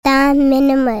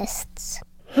minimalists.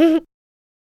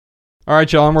 All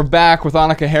right, y'all, and we're back with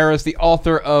Annika Harris, the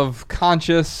author of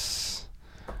Conscious.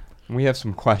 We have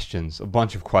some questions, a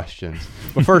bunch of questions.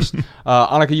 But first,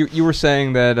 Annika, you were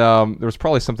saying that there was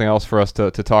probably something else for us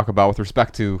to talk about with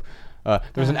respect to,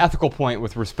 there's an ethical point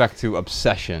with respect to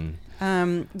obsession.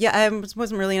 It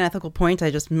wasn't really an ethical point.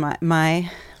 I just,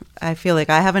 I feel like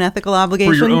I have an ethical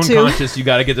obligation for your own to... conscience, you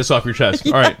got to get this off your chest.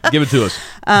 All right, give it to us.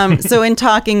 So in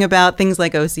talking about things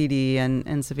like OCD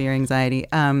and severe anxiety,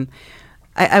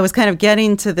 I was kind of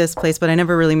getting to this place, but I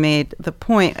never really made the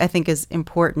point I think is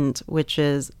important, which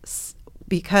is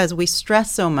because we stress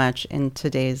so much in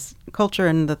today's culture,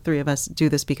 and the three of us do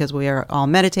this because we are all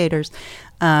meditators,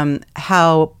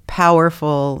 how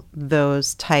powerful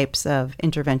those types of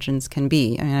interventions can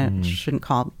be. I mean, I shouldn't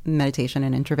call meditation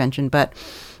an intervention, but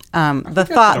the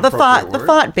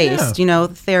thought-based,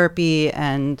 therapy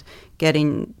and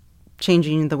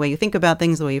changing the way you think about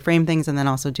things, the way you frame things, and then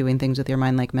also doing things with your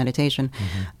mind like meditation.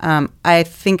 I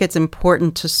think it's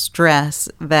important to stress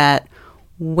that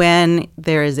when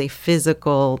there is a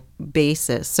physical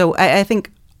basis, so I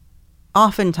think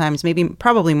oftentimes,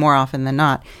 probably more often than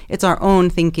not, it's our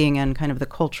own thinking and kind of the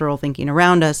cultural thinking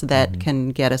around us that can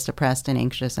get us depressed and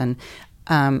anxious. And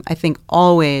I think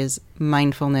always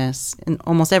mindfulness, in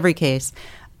almost every case,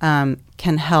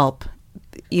 can help,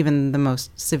 even the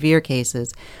most severe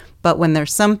cases. But when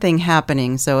there's something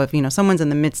happening, so if someone's in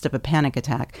the midst of a panic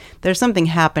attack, there's something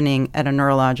happening at a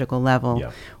neurological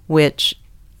level, which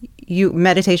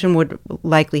meditation would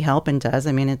likely help and does.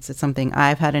 I mean, it's something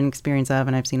I've had an experience of,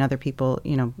 and I've seen other people,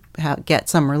 get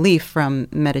some relief from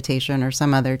meditation or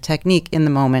some other technique in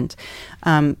the moment.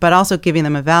 But also giving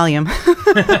them a Valium,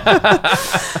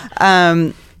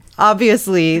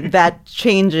 obviously that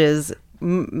changes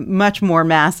much more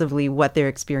massively what their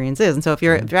experience is. And so if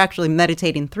you're actually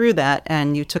meditating through that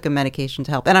and you took a medication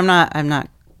to help, and I'm not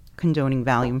condoning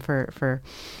Valium for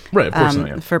right, of course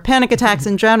not, for panic attacks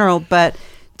in general, but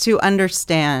to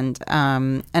understand,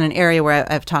 and an area where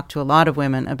I've talked to a lot of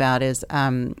women about is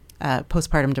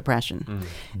postpartum depression.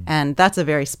 And that's a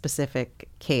very specific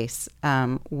case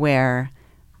where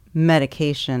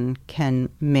medication can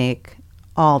make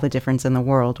all the difference in the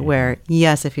world, where,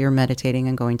 yes, if you're meditating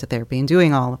and going to therapy and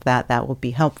doing all of that, that will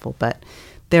be helpful. But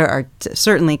there are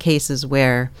certainly cases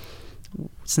where,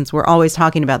 since we're always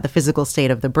talking about the physical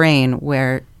state of the brain,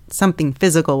 where something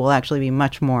physical will actually be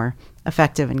much more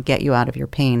effective and get you out of your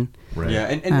pain. Right. Yeah,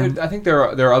 and I think there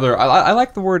are other. I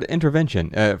like the word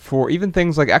intervention for even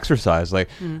things like exercise, like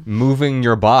moving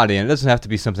your body, and it doesn't have to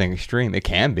be something extreme. It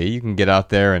can be. You can get out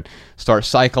there and start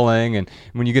cycling, and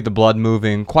when you get the blood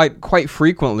moving, quite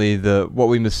frequently, what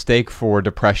we mistake for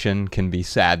depression can be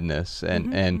sadness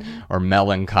and or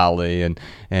melancholy,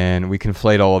 and we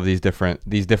conflate all of these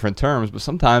different terms. But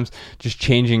sometimes just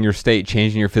changing your state,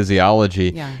 changing your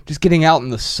physiology, just getting out in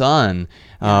the sun.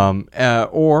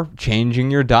 Or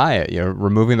changing your diet,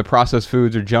 removing the processed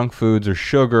foods or junk foods or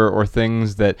sugar or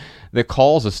things that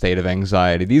cause a state of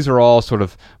anxiety. These are all sort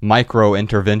of micro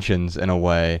interventions in a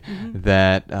way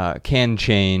that can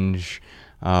change.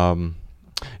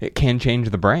 It can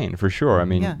change the brain for sure. I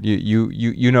mean,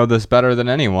 you know this better than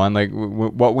anyone. Like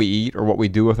what we eat or what we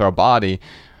do with our body.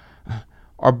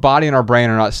 Our body and our brain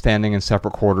are not standing in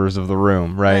separate quarters of the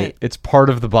room, right? It's part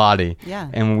of the body. Yeah.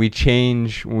 And when we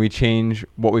change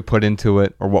what we put into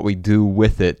it or what we do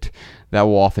with it, that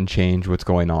will often change what's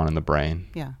going on in the brain.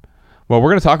 Yeah. Well, we're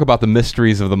going to talk about the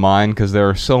mysteries of the mind because there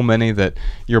are so many that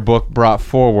your book brought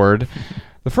forward.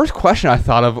 The first question I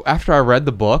thought of after I read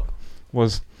the book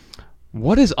was,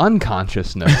 what is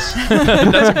unconsciousness?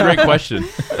 That's a great question.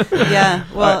 Yeah.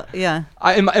 Well, yeah.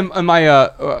 In my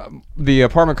the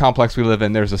apartment complex we live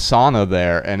in, there's a sauna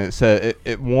there, and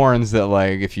it warns that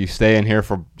like if you stay in here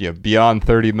for beyond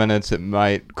 30 minutes, it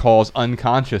might cause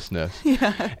unconsciousness.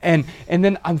 Yeah. And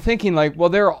then I'm thinking like, well,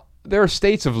 there are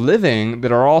states of living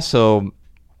that are also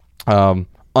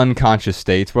unconscious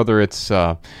states, whether it's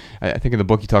I think in the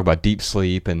book you talk about deep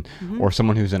sleep and or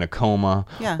someone who's in a coma,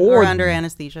 or under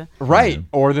anesthesia, right?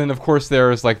 Or then of course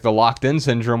there's like the locked-in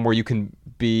syndrome where you can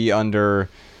be in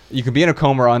a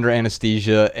coma or under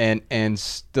anesthesia and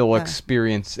still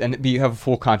experience and you have a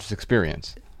full conscious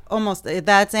experience. Almost,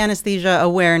 that's anesthesia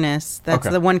awareness. That's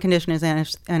the one condition is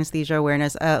anesthesia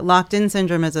awareness. Locked-in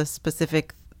syndrome is a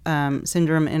specific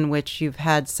syndrome in which you've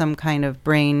had some kind of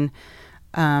brain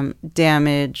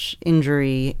damage,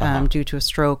 injury due to a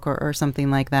stroke or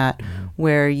something like that,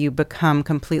 where you become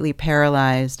completely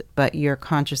paralyzed, but your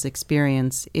conscious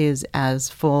experience is as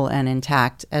full and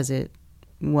intact as it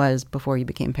was before you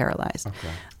became paralyzed.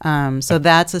 So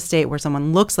that's a state where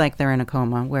someone looks like they're in a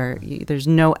coma, where there's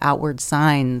no outward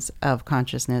signs of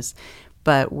consciousness,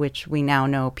 but which we now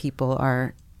know people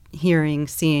are hearing,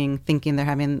 seeing, thinking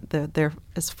they're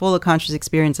as full of conscious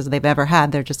experience as they've ever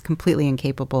had. They're just completely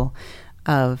incapable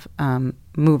of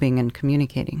moving and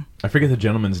communicating. I forget the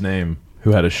gentleman's name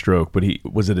who had a stroke, but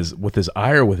with his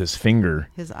eye or with his finger?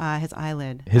 His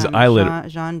eyelid. His eyelid.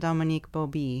 Jean-Dominique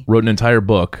Bauby. Wrote an entire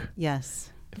book.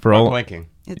 Yes. For all blinking.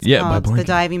 It's called The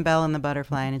Diving Bell and the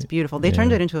Butterfly, and it's beautiful. They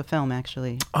turned it into a film,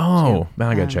 actually. Oh, man,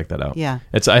 I gotta check that out. Yeah.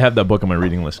 I have that book on my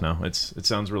reading list now. It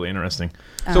sounds really interesting.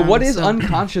 So what is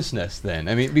unconsciousness then?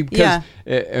 I mean, because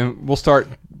we'll start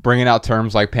bringing out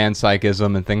terms like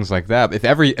panpsychism and things like that.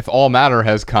 If all matter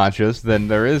has conscious, then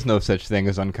there is no such thing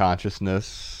as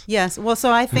unconsciousness. Yes. Well,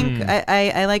 so I think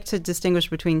I like to distinguish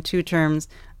between two terms,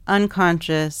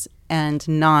 unconscious and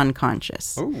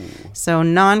non-conscious. Ooh. So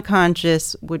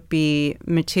non-conscious would be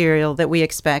material that we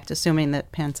expect, assuming that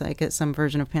some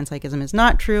version of panpsychism is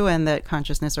not true and that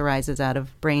consciousness arises out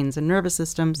of brains and nervous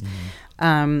systems.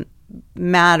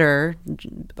 Matter,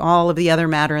 all of the other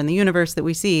matter in the universe that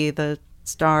we see, the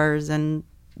stars and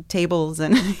tables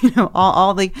and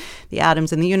all the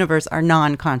atoms in the universe are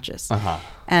non-conscious.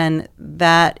 And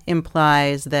that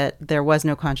implies that there was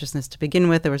no consciousness to begin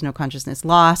with. There was no consciousness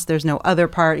lost. There's no other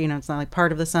part. It's not like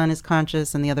part of the sun is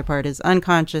conscious and the other part is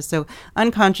unconscious. So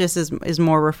unconscious is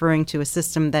more referring to a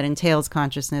system that entails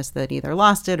consciousness that either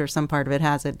lost it or some part of it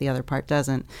has it, the other part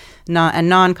doesn't. And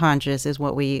non-conscious is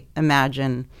what we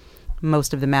imagine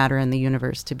most of the matter in the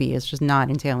universe to be. Is just not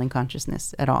entailing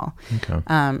consciousness at all.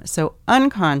 Okay. So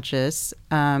unconscious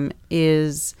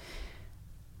is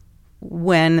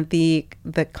when the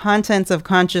contents of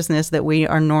consciousness that we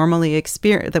normally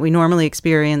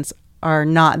experience are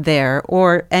not there,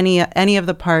 or any of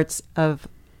the parts of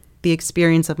the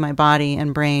experience of my body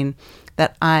and brain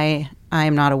that I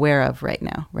am not aware of right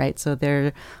now, right? So there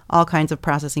are all kinds of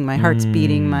processing. My heart's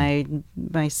beating,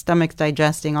 my stomach's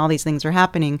digesting, all these things are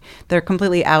happening. They're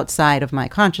completely outside of my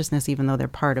consciousness, even though they're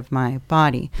part of my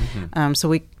body. So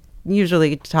we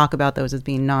usually talk about those as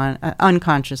being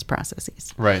unconscious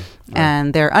processes. Right.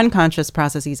 And they're unconscious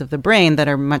processes of the brain that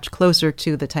are much closer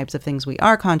to the types of things we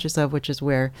are conscious of, which is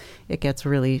where it gets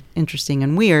really interesting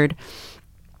and weird.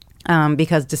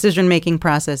 Because decision-making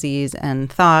processes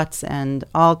and thoughts and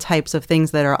all types of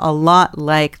things that are a lot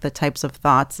like the types of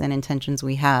thoughts and intentions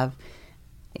we have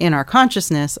in our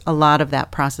consciousness, a lot of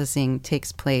that processing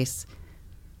takes place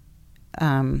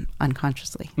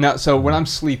unconsciously. Now, so when I'm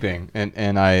sleeping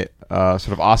and I sort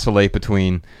of oscillate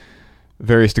between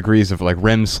various degrees of like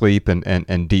REM sleep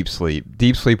and deep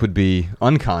sleep would be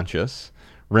unconscious.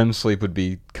 REM sleep would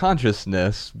be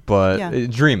consciousness, but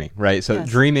dreaming, right? So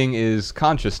dreaming is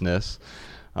consciousness.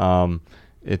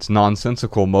 It's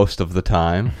nonsensical most of the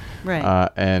time. Right.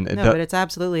 But it's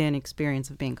absolutely an experience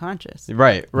of being conscious.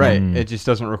 Right. It just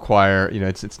doesn't require,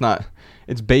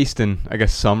 it's based in, I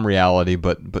guess, some reality,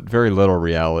 but very little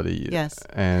reality. Yes.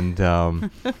 And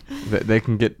they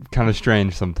can get kind of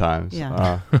strange sometimes.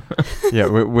 Yeah.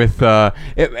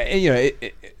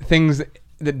 Things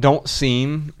that don't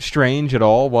seem strange at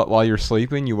all while you're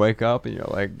sleeping. You wake up and you're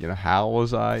like, how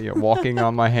was I walking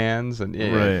on my hands and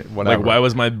whatever. Like, why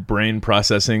was my brain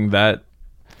processing that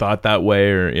thought that way?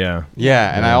 Or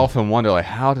and I often wonder, like,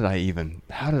 how did I even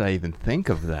think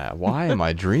of that? Why am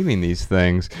I dreaming these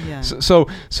things? So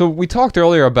we talked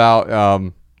earlier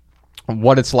about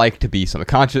what it's like to be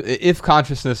something. If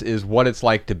consciousness is what it's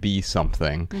like to be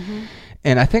something,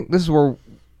 and I think this is where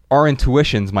our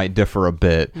intuitions might differ a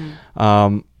bit.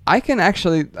 I can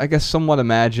actually, I guess, somewhat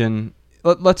imagine.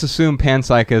 Let's assume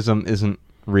panpsychism isn't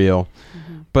real,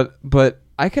 but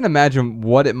I can imagine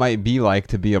what it might be like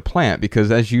to be a plant,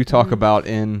 because as you talk about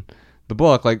in the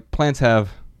book, like, plants have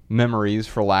memories,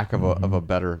 for lack of a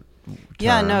better term.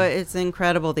 Yeah, no, it's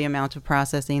incredible the amount of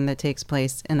processing that takes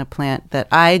place in a plant that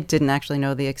I didn't actually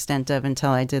know the extent of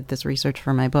until I did this research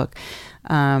for my book.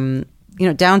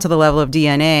 Down to the level of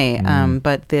DNA,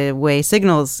 but the way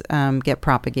signals get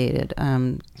propagated,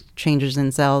 changes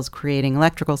in cells creating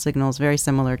electrical signals, very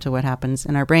similar to what happens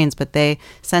in our brains, but they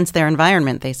sense their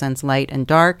environment. They sense light and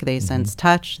dark, they sense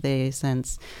touch, they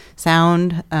sense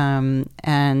sound,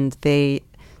 and they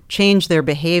change their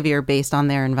behavior based on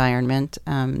their environment,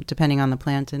 depending on the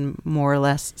plant, in more or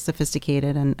less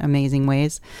sophisticated and amazing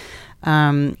ways.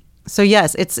 So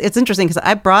yes, it's interesting, because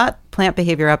I brought plant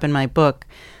behavior up in my book,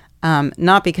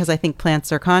 not because I think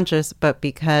plants are conscious, but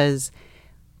because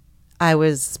I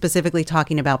was specifically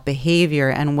talking about behavior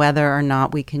and whether or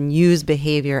not we can use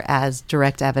behavior as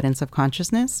direct evidence of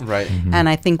consciousness. Right. And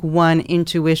I think one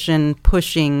intuition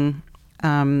pushing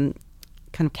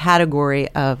kind of category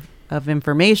of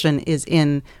information is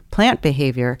in plant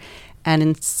behavior. And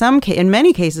in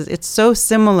many cases, it's so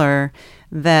similar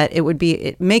that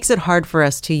it makes it hard for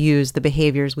us to use the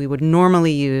behaviors we would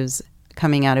normally use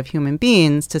coming out of human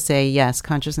beings to say, yes,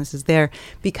 consciousness is there,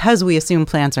 because we assume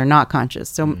plants are not conscious.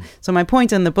 So my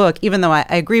point in the book, even though I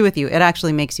agree with you, it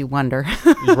actually makes you wonder.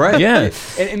 Right. Yeah.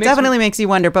 It Definitely makes you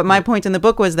wonder. But my point in the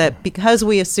book was that because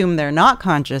we assume they're not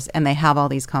conscious and they have all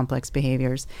these complex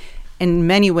behaviors, in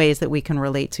many ways that we can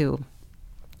relate to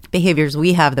behaviors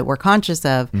we have that we're conscious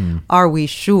of, are we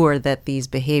sure that these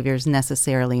behaviors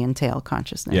necessarily entail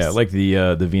consciousness? Yeah, like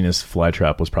the Venus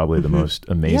flytrap was probably the most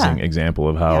amazing example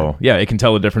of how it can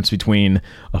tell the difference between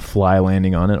a fly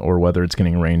landing on it or whether it's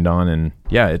getting rained on, and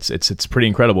it's pretty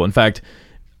incredible. In fact,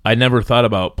 I never thought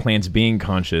about plants being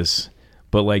conscious,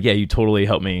 but you totally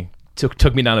helped me.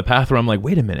 Took me down a path where I'm like,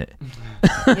 wait a minute.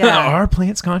 Are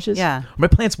plants conscious? Yeah. Are my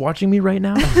plants watching me right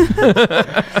now?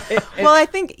 Well, I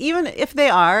think even if they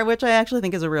are, which I actually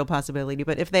think is a real possibility,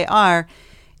 but if they are,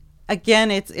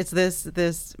 again, it's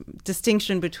this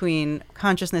distinction between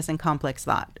consciousness and complex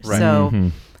thought. Right.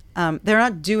 So they're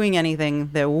not doing anything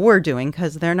that we're doing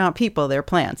because they're not people, they're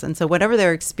plants. And so whatever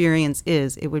their experience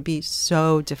is, it would be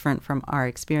so different from our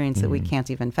experience that we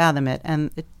can't even fathom it. And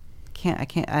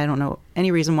I don't know any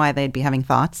reason why they'd be having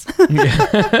thoughts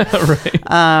Right.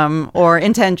 Or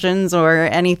intentions or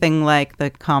anything like the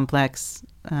complex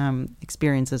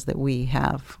experiences that we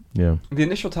have. Yeah. The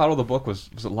initial title of the book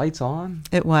was it Lights On?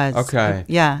 It was. Okay.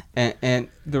 Yeah. And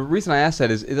the reason I asked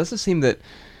that is it doesn't seem that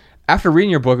after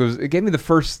reading your book, it gave me the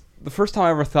first time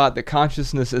I ever thought that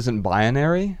consciousness isn't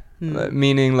binary.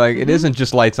 Meaning it isn't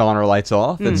just lights on or lights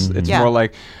off. It's more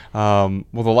like the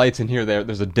lights in here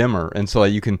there's a dimmer, and so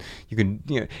you can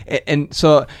and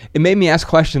so it made me ask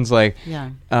questions like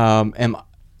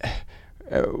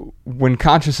when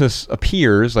consciousness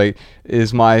appears,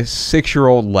 is my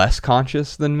 6-year-old less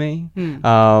conscious than me?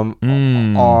 Are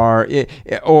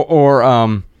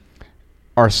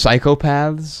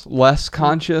psychopaths less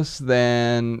conscious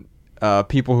than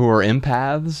people who are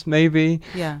empaths, maybe?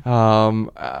 Yeah.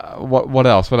 What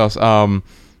else?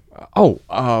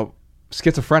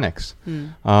 Schizophrenics.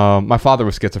 My father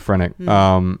was schizophrenic,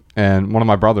 and one of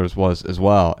my brothers was as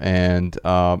well. And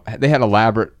they had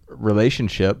elaborate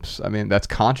relationships. I mean, that's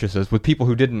consciousness with people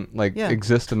who didn't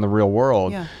exist in the real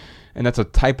world. Yeah. And that's a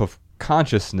type of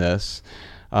consciousness.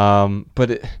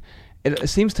 But it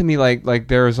seems to me like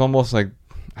there is almost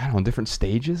I don't know, different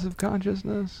stages of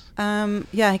consciousness?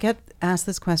 I get asked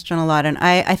this question a lot, and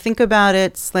I think about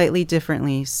it slightly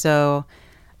differently. So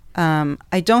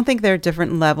I don't think there are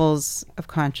different levels of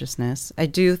consciousness. I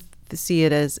do see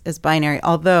it as binary,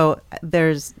 although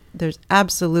there's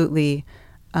absolutely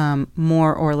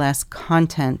more or less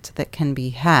content that can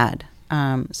be had.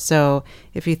 So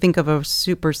if you think of a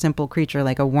super simple creature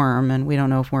like a worm, and we don't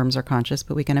know if worms are conscious,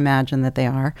 but we can imagine that they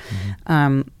are,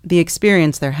 the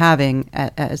experience they're having,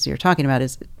 as you're talking about,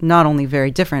 is not only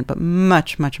very different, but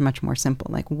much, much, much more simple.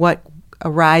 Like what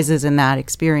arises in that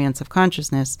experience of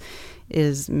consciousness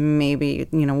is maybe,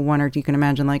 one, or you can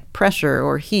imagine like pressure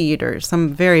or heat or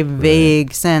some very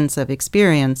vague sense of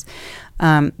experience.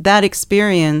 That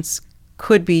experience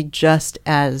could be just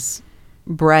as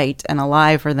bright and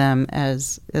alive for them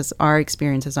as our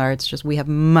experiences are. It's just we have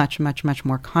much, much, much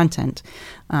more content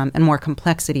and more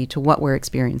complexity to what we're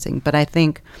experiencing. But I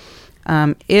think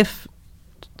if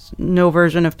no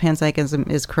version of panpsychism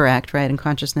is correct, right, and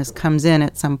consciousness comes in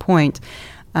at some point,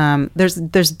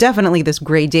 there's definitely this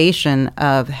gradation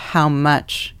of how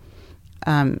much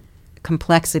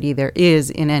complexity there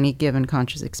is in any given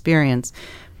conscious experience.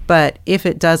 But if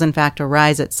it does, in fact,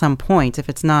 arise at some point, if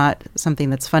it's not something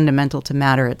that's fundamental to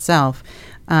matter itself,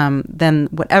 then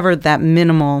whatever that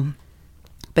minimal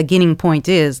beginning point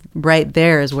is, right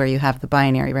there is where you have the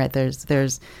binary, right?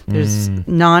 There's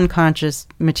non-conscious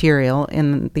material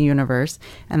in the universe,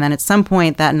 and then at some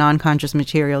point that non-conscious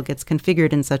material gets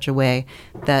configured in such a way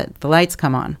that the lights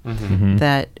come on,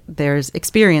 that there's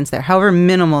experience there. However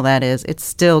minimal that is, it's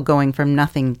still going from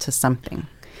nothing to something.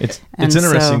 It's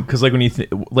interesting because when you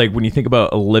think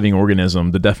about a living organism,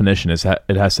 the definition is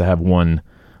it has to have one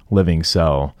living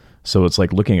cell. So it's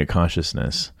like looking at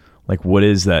consciousness. Like what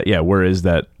is that? Yeah, where is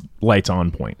that lights on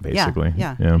point basically?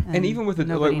 Yeah. And even with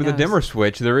the dimmer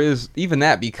switch, there is even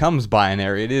that becomes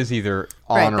binary. It is either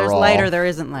on or there's off. Light or there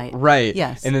isn't light. Right.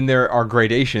 Yes. And then there are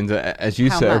gradations, as you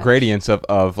said, or gradients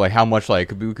of like how much light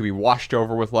could be washed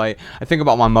over with light. I think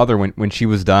about my mother when she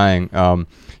was dying.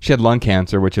 She had lung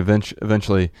cancer, which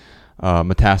eventually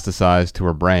metastasized to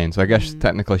her brain. So I guess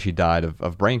technically she died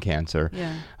of brain cancer.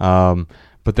 Yeah.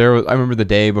 But I remember the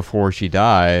day before she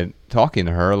died, talking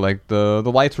to her, like the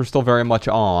lights were still very much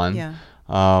on. Yeah.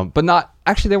 But not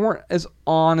actually, they weren't as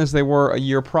on as they were a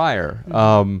year prior.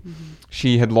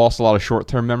 She had lost a lot of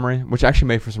short-term memory, which actually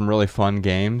made for some really fun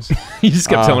games. You just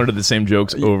kept telling her the same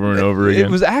jokes over and over again. It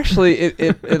was actually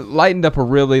it lightened up a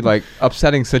really like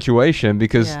upsetting situation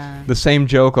because the same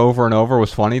joke over and over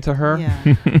was funny to her.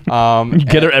 Yeah. You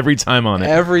get her every time on it.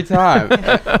 Every time. No,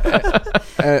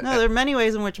 there are many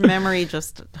ways in which memory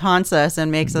just haunts us and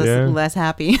makes us less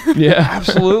happy. Yeah,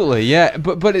 absolutely. Yeah,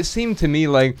 but it seemed to me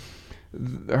like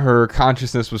her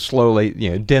consciousness was slowly,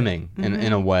 dimming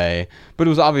in a way, but it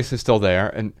was obviously still there,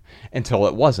 and until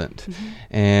it wasn't.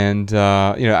 And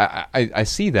I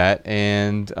see that,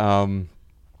 and I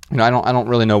don't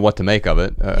really know what to make of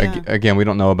it. Again, we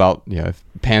don't know about if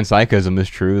panpsychism is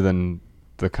true, then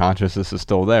the consciousness is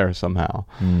still there somehow.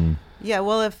 Yeah,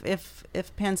 well, if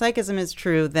panpsychism is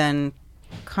true, then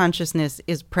consciousness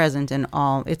is present in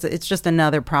all. It's just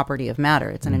another property of matter.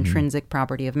 It's an intrinsic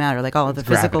property of matter, like all of the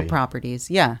physical properties.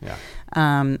 Yeah.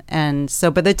 And so,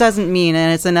 but it doesn't mean,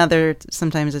 and it's another.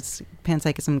 Sometimes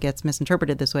panpsychism gets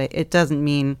misinterpreted this way. It doesn't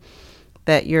mean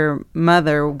that your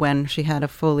mother, when she had a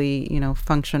fully,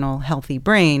 functional, healthy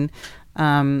brain,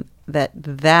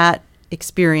 that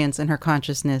experience in her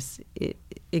consciousness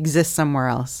exists somewhere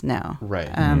else now. Right.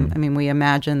 I mean, we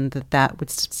imagine that would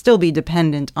still be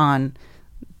dependent on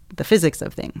the physics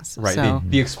of things. Right. So,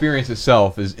 the experience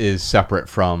itself is separate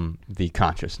from the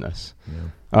consciousness.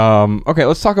 Okay,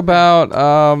 let's talk about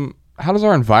how does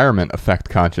our environment affect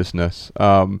consciousness?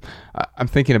 I'm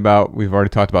thinking about, we've already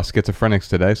talked about schizophrenics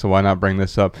today, so why not bring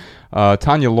this up?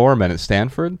 Tanya Lohrmann at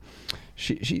Stanford,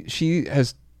 she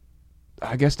has,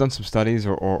 I guess, done some studies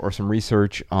or some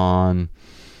research on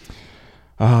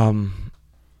how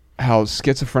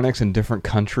schizophrenics in different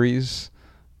countries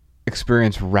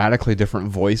experience radically different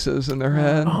voices in their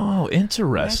head. Oh,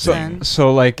 interesting.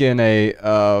 So like in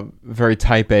a very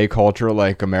type A culture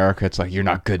like America, it's like, you're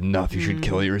not good enough, you should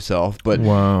kill yourself. But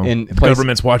in the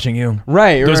government's watching you.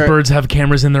 Right. Those birds have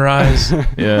cameras in their eyes.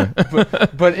 Yeah.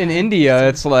 But in India,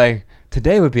 it's like,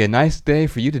 today would be a nice day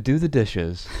for you to do the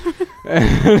dishes.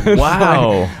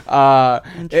 Wow.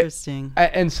 Interesting.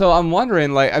 And so I'm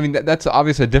wondering, like, I mean, that's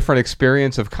obviously a different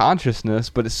experience of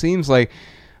consciousness, but it seems like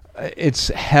it's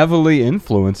heavily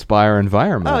influenced by our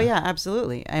environment. Oh, yeah,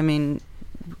 absolutely. I mean,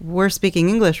 we're speaking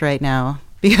English right now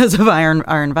because of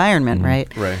our environment, right?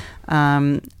 Right.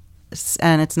 And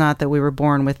it's not that we were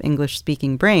born with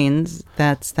English-speaking brains.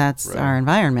 That's right. Our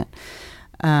environment.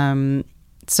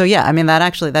 So, yeah, I mean,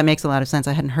 that makes a lot of sense.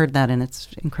 I hadn't heard that, and it's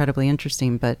incredibly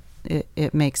interesting, but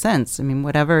it makes sense. I mean,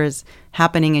 whatever is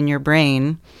happening in your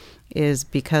brain is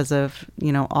because of,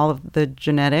 all of the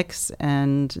genetics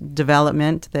and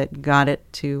development that got it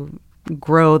to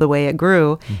grow the way it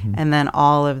grew, and then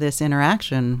all of this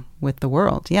interaction with the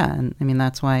world. Yeah, and I mean,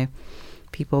 that's why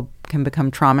people can become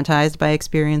traumatized by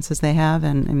experiences they have,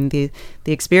 and the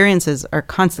experiences are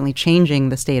constantly changing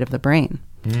the state of the brain.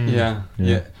 Yeah.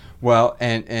 Well,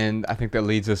 and I think that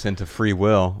leads us into free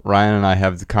will. Ryan and I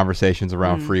have the conversations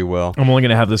around free will. I'm only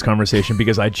going to have this conversation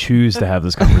because I choose to have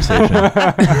this conversation.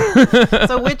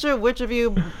 So which of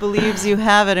you believes you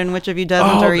have it and which of you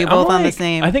doesn't? Or are you both on the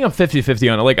same? I think I'm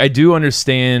 50-50 on it. Like, I do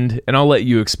understand, and I'll let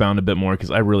you expound a bit more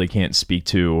because I really can't speak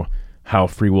to how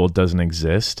free will doesn't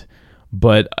exist.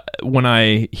 But when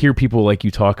I hear people like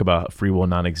you talk about free will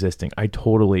not existing, I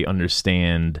totally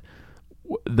understand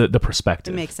the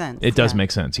perspective. It makes sense. It does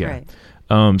make sense, yeah.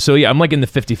 Right. So yeah, I'm like in the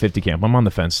 50-50 camp. I'm on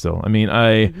the fence still. I mean,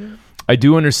 I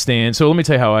do understand. So let me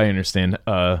tell you how I understand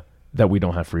that we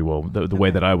don't have free will, the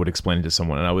way that I would explain it to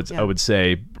someone. And I would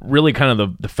say really kind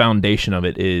of the foundation of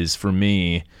it is, for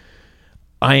me,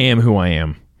 I am who I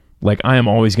am. Like, I am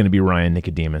always going to be Ryan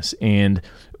Nicodemus. And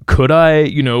could I,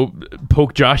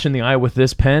 poke Josh in the eye with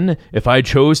this pen if I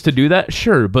chose to do that?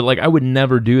 Sure. But like, I would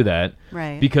never do that.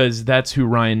 Right. Because that's who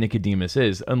Ryan Nicodemus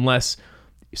is, unless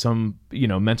some,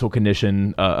 mental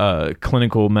condition,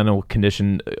 clinical mental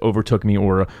condition overtook me,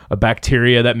 or a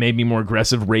bacteria that made me more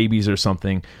aggressive, rabies or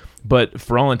something. But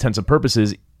for all intents and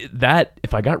purposes, that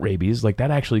if I got rabies, like,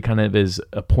 that actually kind of is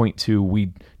a point to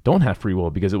we don't have free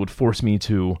will, because it would force me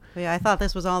to. Yeah, I thought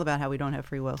this was all about how we don't have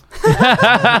free will.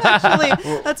 Actually,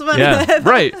 that's funny. Yeah,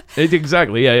 right.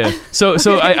 Exactly. Yeah. So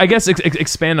I guess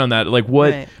expand on that. Like,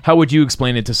 what? Right. How would you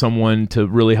explain it to someone to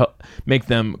really help make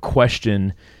them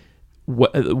question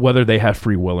whether they have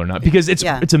free will or not, because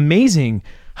it's amazing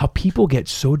how people get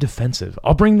so defensive.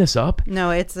 I'll bring this up.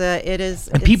 No, it is.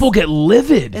 And people get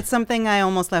livid. It's something I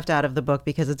almost left out of the book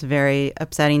because it's very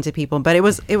upsetting to people. But it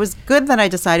was good that I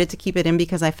decided to keep it in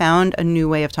because I found a new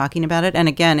way of talking about it. And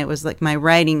again, it was like my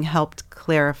writing helped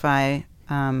clarify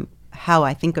how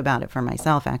I think about it for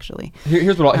myself, actually.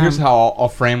 Here's how I'll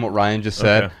frame what Ryan just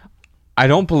said. Okay. I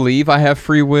don't believe I have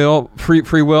free will,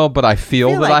 but I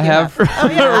feel that like I have. Oh,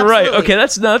 yeah, right. Okay,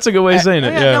 that's a good way of saying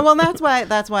it. Yeah. No, well, that's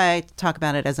why I talk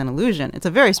about it as an illusion. It's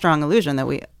a very strong illusion that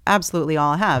we absolutely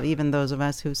all have, even those of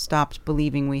us who stopped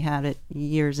believing we had it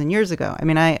years and years ago. I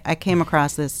mean, I came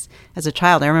across this as a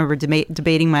child. I remember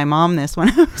debating my mom this when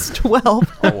I was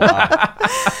 12. Oh, wow.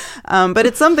 But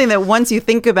it's something that once you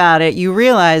think about it, you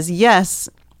realize, yes,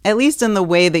 at least in the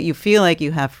way that you feel like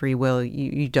you have free will,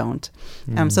 you don't.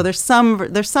 So there's some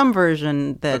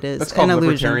version that's called an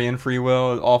illusion. Libertarian free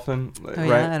will often, oh, right?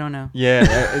 Yeah, I don't know.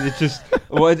 Yeah, it's just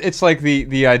it's like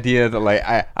the idea that like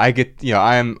I get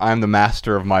I'm the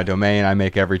master of my domain. I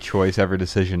make every choice, every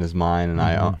decision is mine, and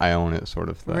I own it, sort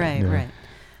of thing. Right.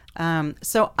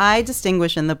 So I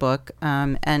distinguish in the book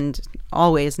and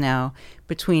always now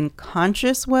between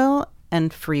conscious will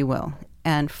and free will,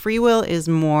 and free will is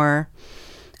more.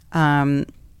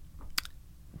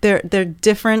 They're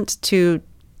different to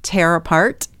tear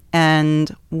apart,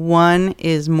 and one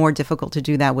is more difficult to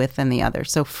do that with than the other.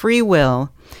 So free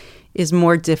will is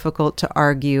more difficult to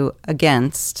argue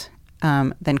against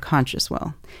than conscious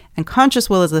will. And conscious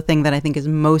will is the thing that I think is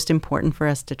most important for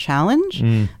us to challenge,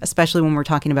 especially when we're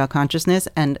talking about consciousness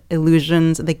and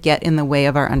illusions that get in the way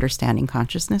of our understanding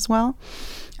consciousness well.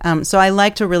 So I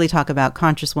like to really talk about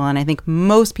conscious will, and I think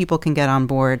most people can get on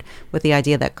board with the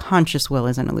idea that conscious will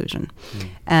is an illusion.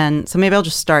 And so maybe I'll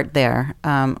just start there,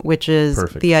 which is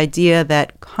the idea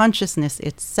that consciousness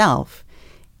itself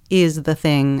is the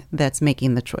thing that's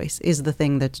making the choice, is the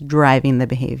thing that's driving the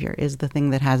behavior, is the thing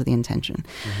that has the intention.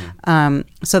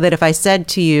 So that if I said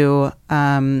to you,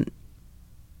 in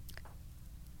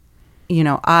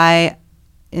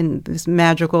this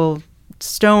magical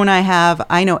stone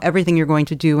I know everything you're going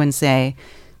to do and say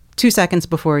 2 seconds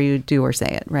before you do or say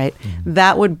it, right?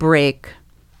 That would break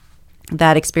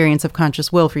that experience of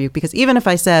conscious will for you. Because even if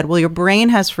I said, well, your brain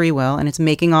has free will and it's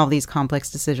making all these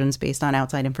complex decisions based on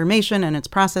outside information and it's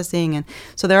processing. And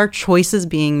so there are choices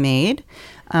being made,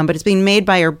 but it's being made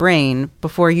by your brain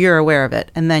before you're aware of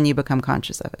it. And then you become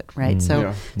conscious of it, right?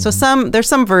 So there's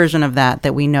some version of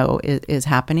that we know is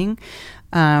happening.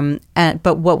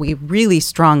 But what we really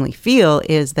strongly feel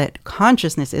is that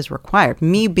consciousness is required.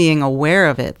 Me being aware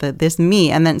of it, that this me,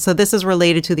 and then so this is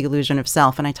related to the illusion of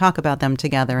self, and I talk about them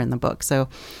together in the book. So,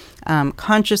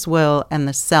 conscious will and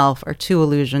the self are two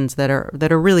illusions that are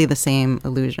really the same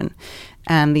illusion,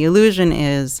 and the illusion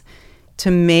is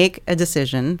to make a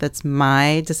decision that's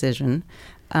my decision.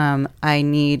 I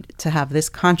need to have this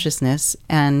consciousness,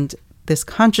 and this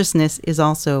consciousness is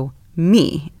also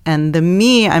me. And the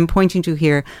me I'm pointing to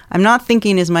here, I'm not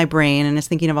thinking is my brain and is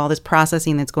thinking of all this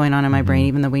processing that's going on in my brain,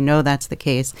 even though we know that's the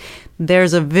case.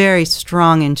 There's a very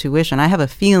strong intuition. I have a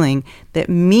feeling that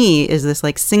me is this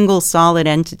like single solid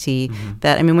entity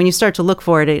that, I mean, when you start to look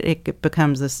for it, it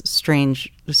becomes this strange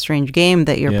game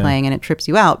that you're playing and it trips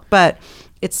you out. But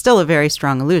it's still a very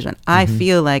strong illusion. I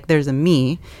feel like there's a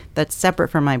me that's separate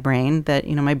from my brain, that,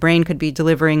 my brain could be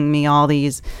delivering me all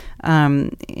these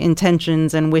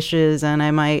intentions and wishes, and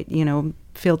I might,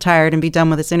 feel tired and be done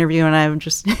with this interview, and I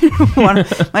just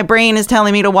my brain is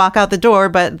telling me to walk out the door,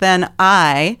 but then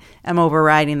I am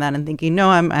overriding that and thinking, no,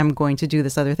 I'm going to do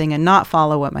this other thing and not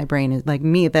follow what my brain is like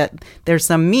me, that there's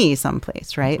some me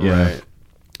someplace, right? Yeah. Right.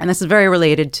 And this is very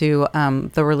related to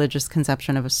the religious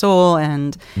conception of a soul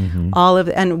and all of,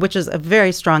 and which is a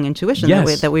very strong intuition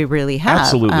that we really have.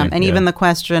 Absolutely. And even the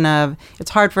question of, it's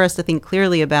hard for us to think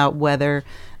clearly about whether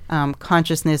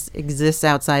consciousness exists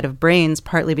outside of brains,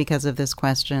 partly because of this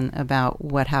question about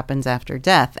what happens after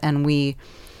death. And we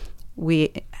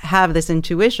have this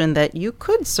intuition that you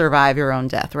could survive your own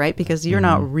death, right? Because you're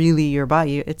not really your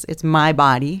body. It's my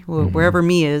body. Wherever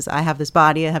me is, I have this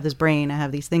body, I have this brain, I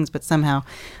have these things, but somehow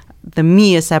the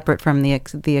me is separate from the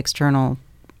external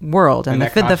world and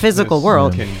the physical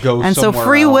world. And so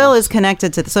free will is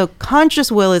connected to so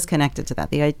conscious will is connected to that.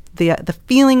 The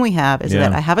feeling we have is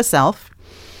that I have a self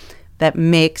that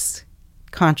makes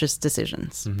conscious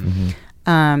decisions.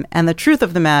 And the truth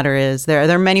of the matter is there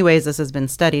are many ways this has been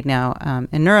studied now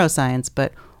in neuroscience,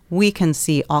 but we can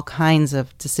see all kinds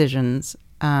of decisions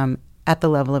at the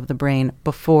level of the brain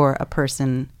before a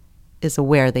person is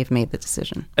aware they've made the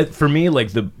decision. For me,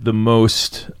 like the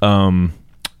most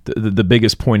the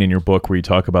biggest point in your book where you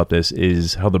talk about this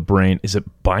is how the brain, is it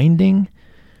binding?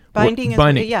 Binding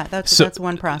is, yeah, that's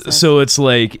one process. So it's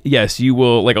like, yes, you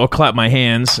will, like, I'll clap my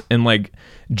hands, and like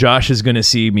Josh is going to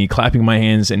see me clapping my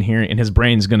hands and hearing, and his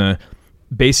brain's going to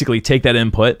basically take that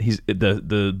input.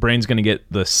 The brain's going to get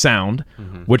the sound,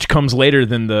 which comes later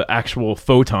than the actual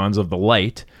photons of the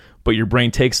light. But your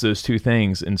brain takes those two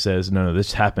things and says, no,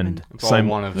 this happened. It's all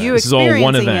one event. This is all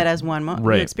one event. It as one moment.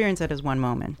 Right. You experience it as one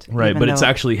moment. Right, but it's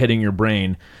actually hitting your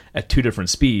brain at two different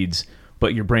speeds.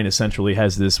 But your brain essentially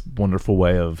has this wonderful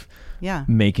way of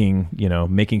making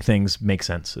things make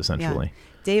sense, essentially. Yeah.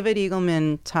 David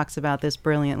Eagleman talks about this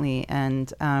brilliantly,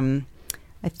 and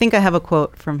I think I have a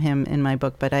quote from him in my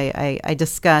book, but I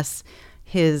discuss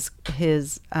his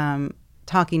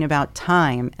talking about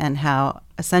time and how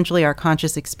essentially our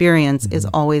conscious experience is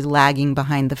always lagging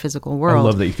behind the physical world. I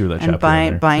love that you threw that chapter in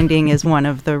there. Binding is one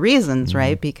of the reasons,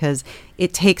 right? Because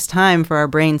it takes time for our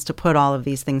brains to put all of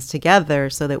these things together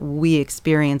so that we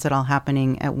experience it all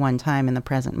happening at one time in the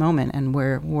present moment, and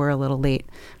we're a little late.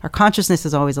 Our consciousness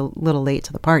is always a little late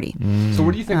to the party. So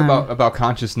what do you think about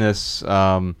consciousness?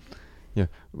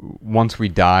 Once we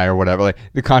die or whatever, like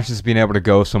the consciousness being able to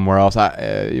go somewhere else,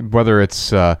 whether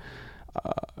it's a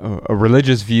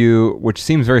religious view, which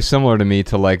seems very similar to me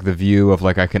to like the view of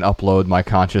like I can upload my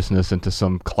consciousness into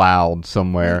some cloud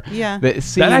somewhere. Yeah,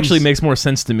 that actually makes more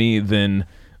sense to me than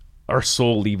our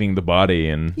soul leaving the body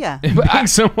and being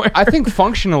somewhere. I think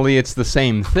functionally it's the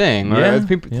same thing. Yeah, I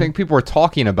think people are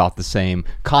talking about the same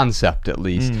concept at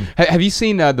least. Have you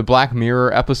seen the Black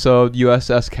Mirror episode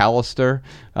USS Callister?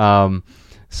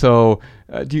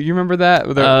 Do you remember that?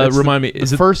 Remind me.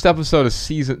 The first episode of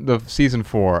season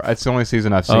 4. It's the only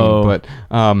season I've seen. But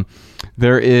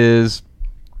there is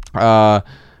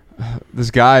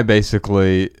this guy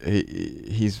basically.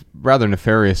 He's rather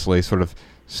nefariously sort of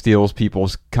steals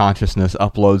people's consciousness,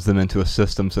 uploads them into a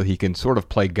system so he can sort of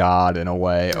play God in a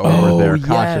way over their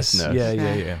consciousness.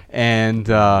 Yeah. And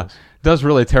does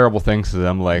really terrible things to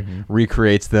them, like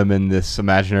recreates them in this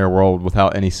imaginary world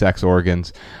without any sex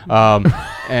organs. But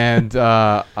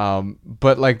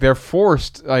like they're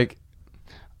forced like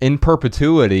in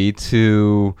perpetuity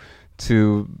to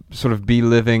sort of be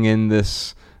living in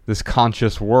this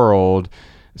conscious world.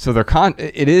 So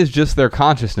it is just their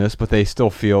consciousness, but they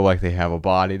still feel like they have a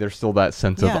body. There's still that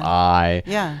sense of I.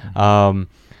 Yeah.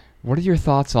 What are your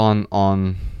thoughts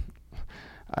on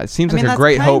it seems like a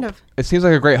great hope. It seems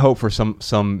like a great hope for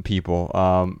some people.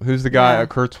 Who's the guy?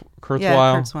 Kurzweil?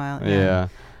 Kurzweil. Yeah.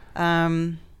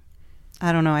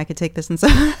 I don't know. I could take this in so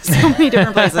many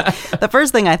different places. The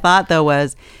first thing I thought, though,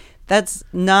 was that's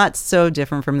not so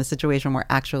different from the situation we're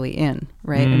actually in,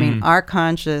 right? I mean, our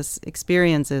conscious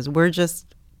experiences, we're just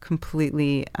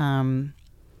completely,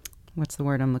 what's the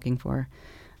word I'm looking for?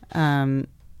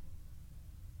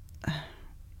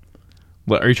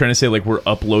 What, are you trying to say, like, we're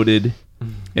uploaded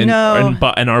in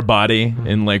our body,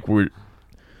 and like we're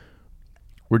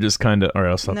just kind of... All right,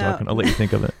 I'll stop talking. I'll let you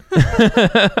think of it.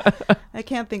 I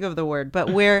can't think of the word,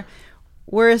 but we're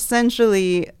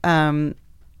essentially...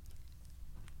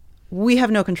 we have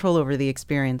no control over the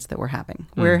experience that we're having.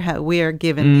 We are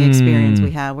given the experience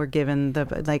we have. We're given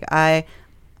the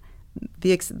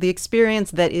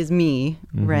experience that is me,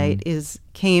 right?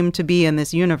 Came to be in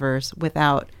this universe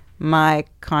without my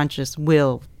conscious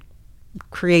will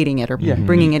creating it or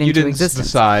bringing it into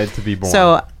existence. You didn't decide to be born.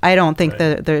 So I don't think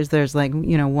that there's like,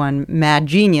 one mad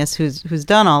genius who's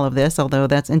done all of this, although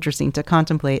that's interesting to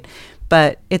contemplate.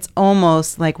 But it's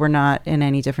almost like we're not in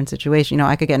any different situation.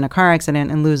 I could get in a car accident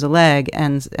and lose a leg,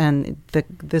 and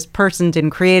this person didn't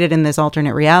create it in this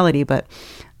alternate reality, but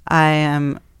I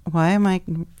am... Why am I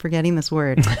forgetting this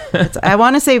word? I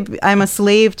want to say I'm a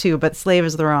slave to, but slave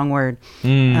is the wrong word.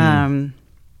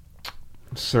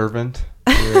 Servant.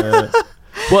 Yeah.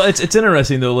 Well, it's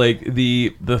interesting though, like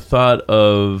the thought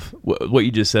of what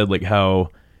you just said, like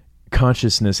how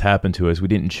consciousness happened to us. We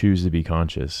didn't choose to be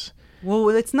conscious. Well,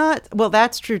 it's not. Well,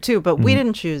 that's true too, but we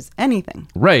didn't choose anything.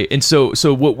 Right, and so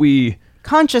what we...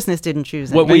 Consciousness didn't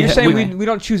choose anything. What you're saying, we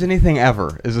don't choose anything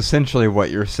ever, is essentially what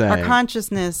you're saying. Our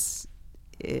consciousness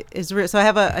is so I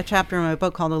have a chapter in my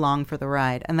book called Along for the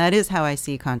Ride, and that is how I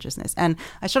see consciousness. And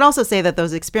I should also say that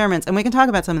those experiments, and we can talk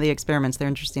about some of the experiments, they're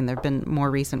interesting. There have been more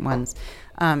recent ones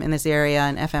in this area,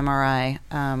 in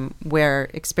fMRI, where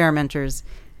experimenters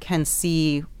can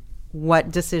see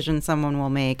what decision someone will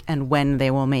make and when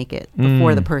they will make it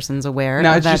before the person's aware.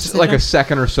 Now, of it's that just decision. like a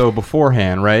second or so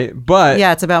beforehand, right? But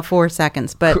yeah, it's about 4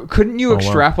 seconds. But couldn't you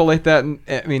extrapolate that?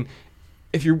 I mean,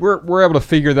 if you were able to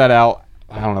figure that out,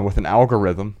 I don't know, with an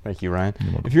algorithm. Thank you, Ryan.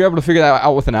 If you're able to figure that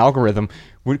out with an algorithm,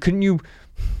 couldn't you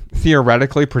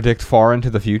theoretically predict far into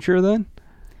the future then?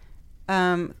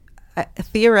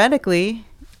 Theoretically,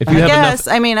 If you I have guess.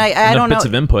 enough, I mean, I enough don't know. bits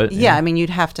of input. Yeah, I mean,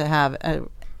 you'd have to have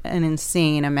an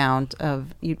insane amount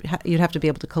of. You'd have to be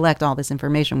able to collect all this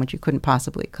information, which you couldn't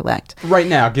possibly collect Right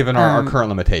now, given our current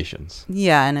limitations.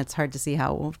 Yeah, and it's hard to see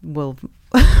how we'll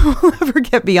ever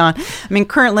get beyond. I mean,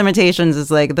 current limitations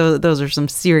is like those are some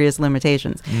serious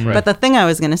limitations. Right. But the thing I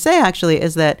was going to say actually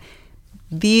is that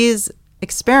these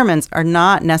experiments are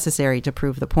not necessary to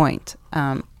prove the point.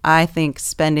 I think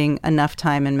spending enough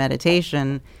time in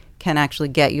meditation can actually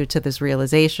get you to this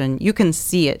realization. You can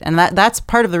see it, and that's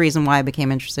part of the reason why I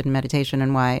became interested in meditation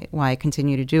and why I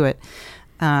continue to do it.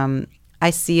 I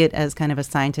see it as kind of a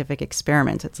scientific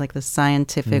experiment. It's like the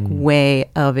scientific way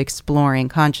of exploring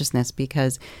consciousness,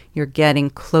 because you're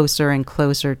getting closer and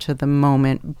closer to the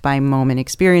moment by moment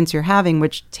experience you're having,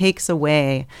 which takes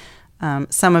away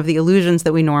some of the illusions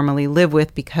that we normally live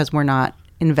with because we're not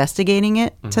investigating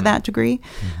it to that degree.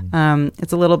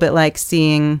 It's a little bit like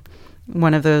seeing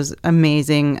one of those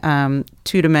amazing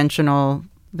two-dimensional,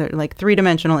 they're like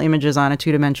three-dimensional images on a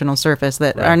two-dimensional surface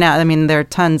that are now, I mean, there are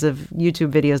tons of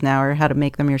YouTube videos now or how to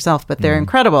make them yourself, but they're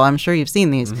incredible. I'm sure you've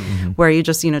seen these where you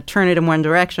just, turn it in one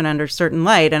direction under certain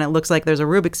light and it looks like there's a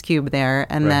Rubik's Cube there,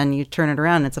 and then you turn it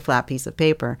around and it's a flat piece of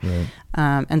paper.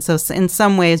 And so in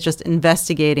some ways, just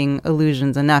investigating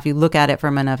illusions enough, you look at it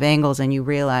from enough angles and you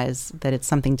realize that it's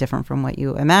something different from what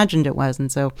you imagined it was.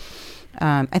 And so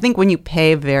I think when you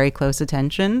pay very close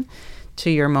attention to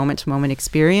your moment-to-moment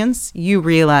experience, you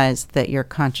realize that your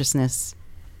consciousness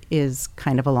is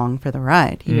kind of along for the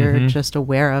ride. You're just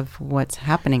aware of what's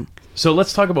happening. So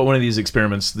let's talk about one of these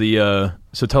experiments.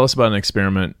 So tell us about an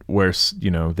experiment where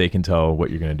they can tell what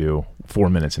you're going to do 4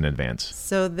 minutes in advance.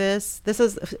 So this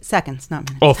is seconds, not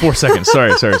minutes. Oh, 4 seconds.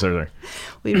 Sorry.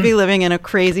 We'd be living in a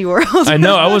crazy world. I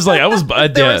know. There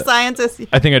were scientists.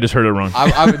 I think I just heard it wrong.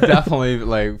 I would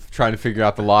definitely trying to figure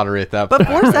out the lottery at that point.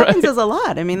 But 4 seconds is a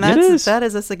lot. I mean, that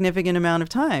is a significant amount of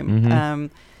time.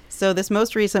 So this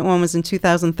most recent one was in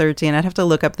 2013. I'd have to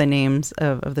look up the names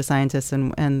of the scientists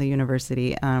and the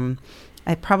university. I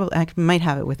might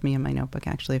have it with me in my notebook,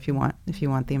 actually, if you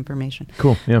want the information.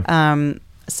 Cool. Yeah.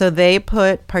 So they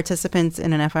put participants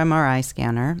in an fMRI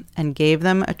scanner and gave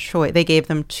them a choice. They gave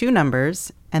them 2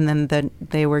 numbers, and then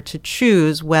they were to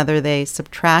choose whether they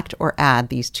subtract or add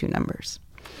these 2 numbers.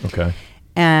 Okay.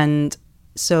 And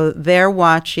so they're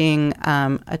watching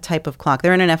a type of clock.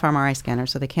 They're in an fMRI scanner,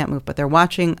 so they can't move, but they're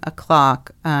watching a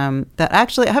clock that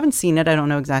actually, I haven't seen it. I don't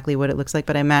know exactly what it looks like,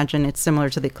 but I imagine it's similar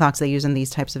to the clocks they use in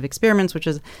these types of experiments, which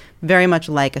is very much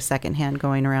like a second hand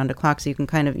going around a clock. So you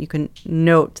can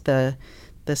note the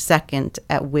second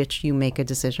at which you make a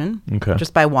decision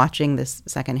just by watching this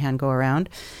second hand go around.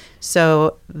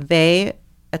 So they,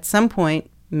 at some point,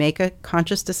 make a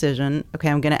conscious decision. Okay,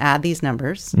 I'm going to add these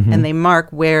numbers, and they mark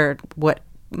what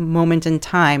moment in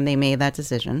time they made that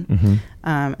decision,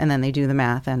 and then they do the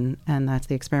math, and that's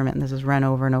the experiment. And this is run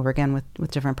over and over again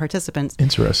with different participants.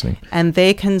 Interesting. And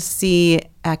they can see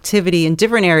activity in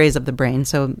different areas of the brain.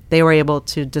 So they were able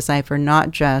to decipher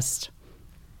not just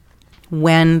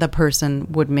when the person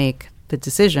would make the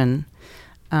decision,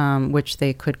 which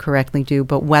they could correctly do,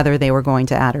 but whether they were going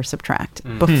to add or subtract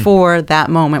before that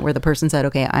moment where the person said,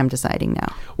 okay, I'm deciding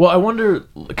now. Well, I wonder,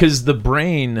 because the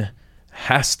brain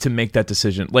has to make that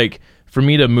decision. Like, for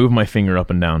me to move my finger up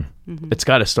and down, it's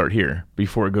got to start here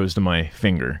before it goes to my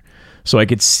finger. So I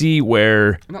could see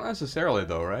where... Not necessarily,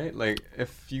 though, right? Like,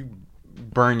 if you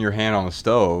burn your hand on the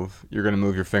stove, you're going to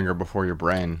move your finger before your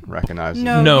brain recognizes it.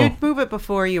 No, you'd move it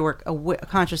before you were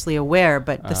consciously aware,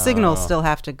 but the signals still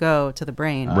have to go to the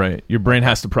brain. Right. Your brain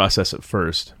has to process it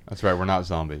first. That's right. We're not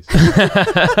zombies.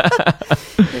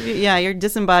 Your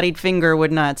disembodied finger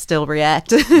would not still react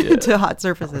to hot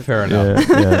surfaces. Fair enough.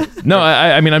 Yeah. No,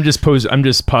 I mean, I'm just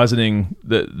positing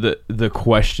the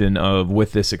question of,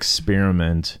 with this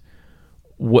experiment,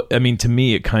 to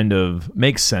me, it kind of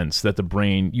makes sense that the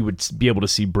brain, you would be able to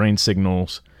see brain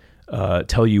signals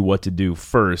tell you what to do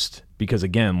first, because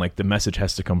again, like, the message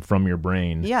has to come from your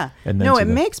brain. Yeah. And then it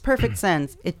makes perfect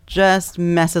sense. It just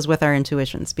messes with our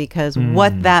intuitions, because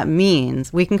what that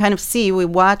means, we can kind of see, we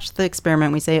watch the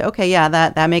experiment, we say, okay, yeah,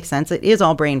 that makes sense. It is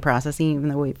all brain processing, even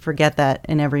though we forget that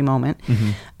in every moment.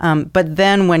 But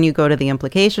then when you go to the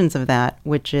implications of that,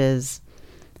 which is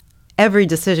every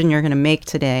decision you're going to make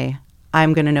today,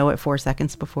 I'm going to know it 4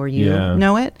 seconds before you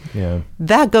know it. Yeah.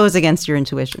 That goes against your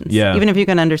intuitions. Yeah. Even if you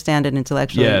can understand it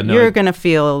intellectually, you're going to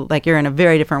feel like you're in a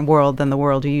very different world than the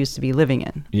world you used to be living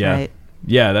in. Yeah. Right?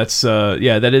 Yeah,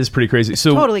 that is pretty crazy. It's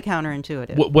totally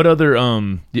counterintuitive. What other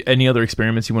any other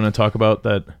experiments you want to talk about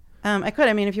that? I could.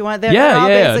 I mean, if you want. No,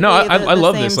 I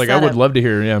love this. Like, setup. I would love to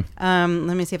hear. Yeah.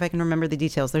 Let me see if I can remember the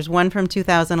details. There's one from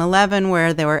 2011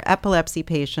 where there were epilepsy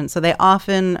patients. So they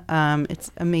often,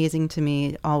 it's amazing to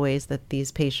me always that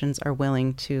these patients are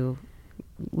willing to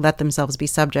let themselves be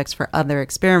subjects for other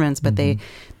experiments, but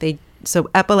so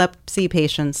epilepsy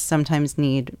patients sometimes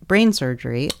need brain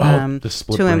surgery. The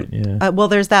split brain. Yeah. Well,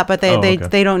 there's that, but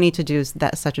they don't need to do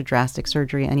such a drastic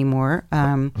surgery anymore.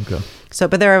 So,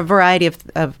 but there are a variety of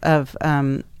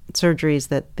surgeries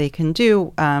that they can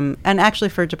do, and actually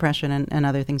for depression and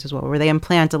other things as well, where they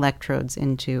implant electrodes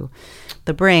into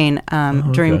the brain.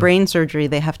 During brain surgery,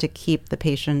 they have to keep the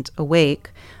patient awake.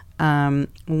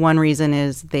 One reason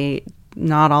is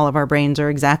not all of our brains are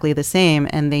exactly the same,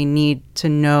 and they need to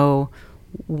know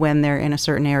when they're in a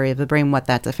certain area of the brain what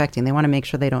that's affecting. They want to make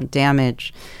sure they don't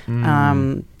damage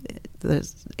the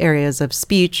areas of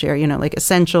speech or, like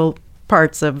essential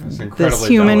parts of this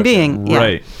human being.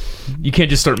 Right. You can't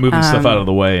just start moving stuff out of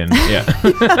the way and yeah.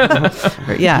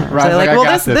 So like,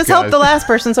 well, this helped the last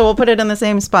person, so we'll put it in the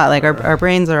same spot. Like our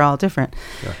brains are all different.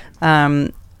 Yeah.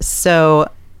 So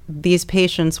these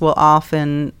patients will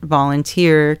often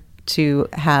volunteer to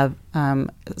have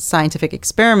scientific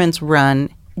experiments run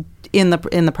in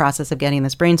the process of getting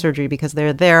this brain surgery, because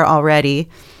they're there already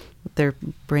with their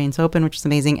brains open, which is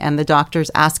amazing, and the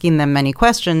doctor's asking them many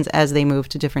questions as they move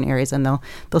to different areas, and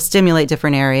they'll stimulate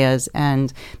different areas,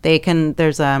 and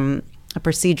there's a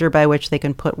procedure by which they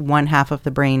can put one half of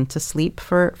the brain to sleep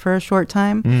for a short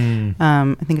time.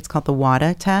 I think it's called the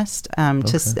WADA test, and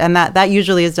that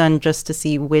usually is done just to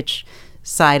see which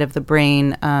side of the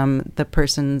brain the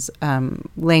person's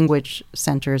language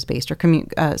center is based,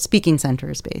 or speaking center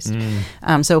is based.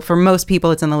 So for most people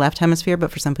it's in the left hemisphere,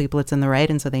 but for some people it's in the right,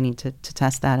 and so they need to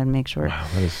test that and make sure. Wow,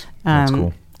 that's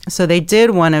cool. So they did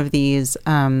one of these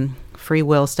free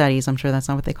will studies, I'm sure that's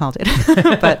not what they called it,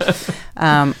 but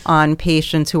on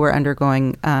patients who were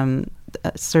undergoing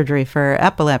surgery for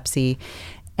epilepsy,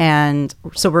 and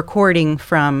so recording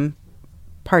from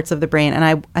parts of the brain,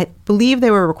 and I believe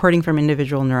they were recording from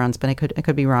individual neurons, but I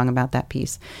could be wrong about that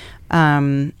piece.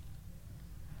 I'm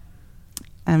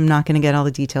not going to get all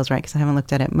the details right because I haven't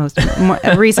looked at it more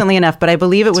recently enough, but I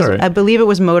believe it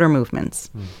was motor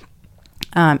movements.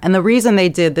 And the reason they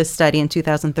did this study in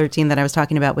 2013 that I was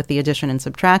talking about with the addition and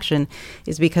subtraction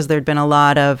is because there'd been a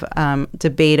lot of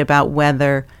debate about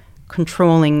whether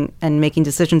controlling and making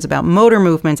decisions about motor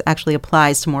movements actually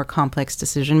applies to more complex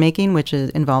decision making, which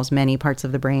involves many parts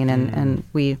of the brain, and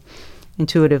we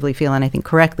intuitively feel, and I think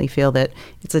correctly feel, that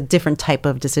it's a different type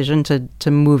of decision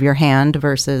to move your hand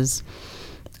versus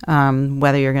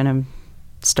whether you're going to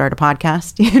start a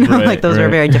podcast. Those are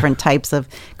very different types of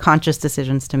conscious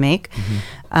decisions to make.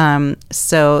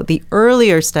 So the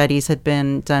earlier studies had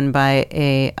been done by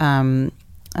a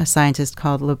scientist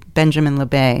called Benjamin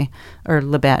Libet, or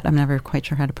Libet. I'm never quite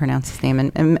sure how to pronounce his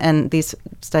name. And these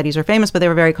studies are famous, but they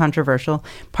were very controversial,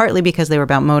 partly because they were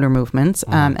about motor movements.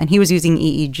 And he was using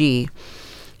EEG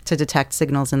to detect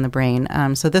signals in the brain.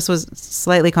 So this was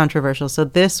slightly controversial. So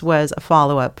this was a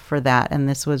follow-up for that, and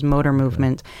this was motor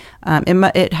movement.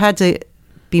 It had to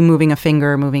be moving a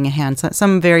finger, moving a hand,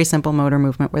 some very simple motor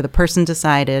movement where the person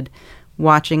decided,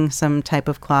 watching some type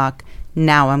of clock,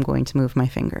 now I'm going to move my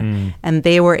finger. And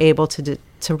they were able to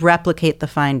replicate the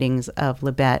findings of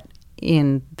Libet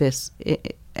in this,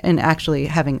 and actually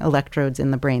having electrodes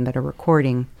in the brain that are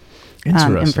recording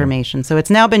information. So it's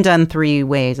now been done three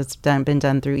ways. It's been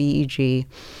done through EEG,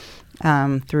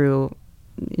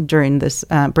 during this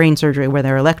brain surgery where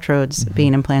there are electrodes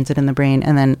being implanted in the brain,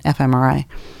 and then fMRI.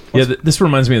 Yeah, this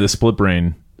reminds me of the split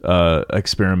brain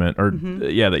experiment, or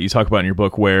that you talk about in your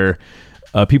book, where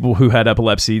people who had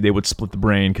epilepsy, they would split the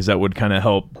brain because that would kind of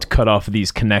help cut off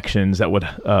these connections that would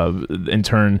in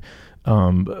turn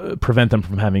prevent them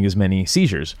from having as many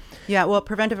seizures. Yeah, well,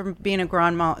 prevent it from being a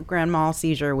grand mal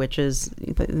seizure, which is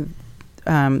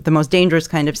the most dangerous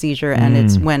kind of seizure, and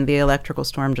it's when the electrical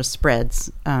storm just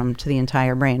spreads to the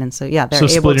entire brain. And so, they're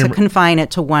able to confine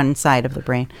it to one side of the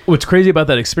brain. What's crazy about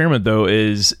that experiment, though,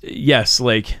 is, yes,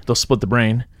 like, they'll split the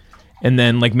brain, and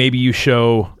then, like, maybe you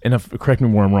show, and correct me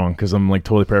where I'm wrong, because I'm, like,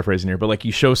 totally paraphrasing here, but, like,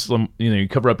 you show some, you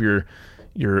cover up your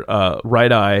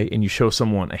right eye, and you show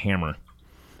someone a hammer,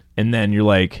 and then you're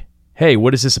like, hey,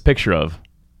 what is this a picture of?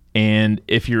 And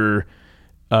if your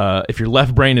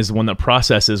left brain is the one that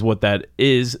processes what that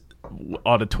is,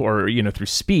 auditory, through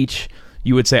speech,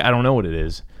 you would say, I don't know what it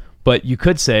is. But you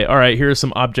could say, all right, here are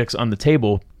some objects on the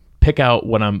table. Pick out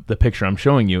the picture I'm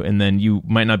showing you. And then you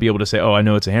might not be able to say, oh, I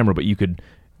know it's a hammer, but you could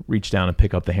reach down and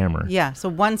pick up the hammer. Yeah. So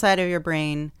one side of your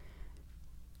brain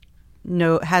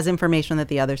has information that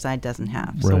the other side doesn't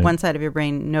have. So Right. one side of your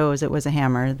brain knows it was a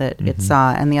hammer that it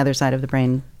saw, and the other side of the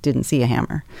brain didn't see a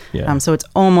hammer. Yeah. So it's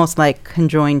almost like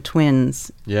conjoined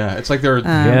twins. Yeah, it's like they're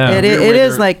It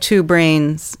is like two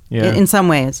brains in some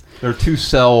ways. They're two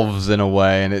selves in a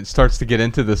way, and it starts to get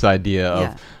into this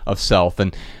idea of self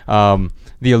and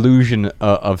the illusion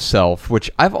of self,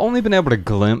 which I've only been able to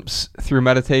glimpse through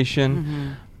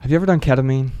meditation. Have you ever done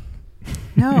ketamine?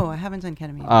 No, I haven't done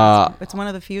ketamine. It's one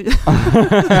of the few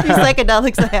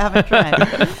psychedelics I haven't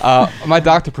tried. My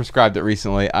doctor prescribed it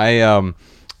recently. In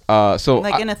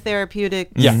a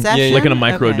therapeutic session? Like in a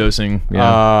microdosing.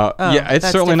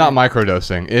 It's certainly not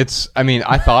microdosing.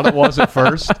 I thought it was at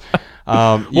first.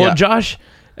 Well, Josh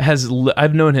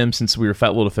I've known him since we were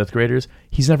fat little fifth graders.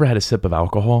 He's never had a sip of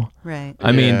alcohol. Right.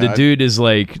 I mean, the dude is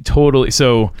like totally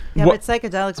so. Yeah, but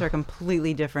psychedelics are a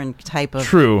completely different type of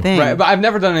thing. Right, but I've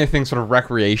never done anything sort of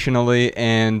recreationally,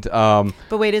 and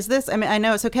But wait, is this? I mean, I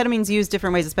know. So ketamine's used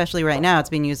different ways, especially right now. It's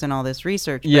being used in all this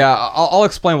research. Yeah, I'll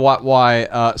explain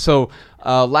why.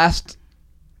 Last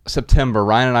September,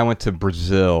 Ryan and I went to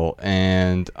Brazil,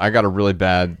 and I got a really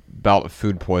bad bout of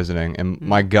food poisoning, and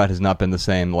my gut has not been the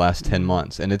same the last 10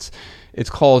 months, and it's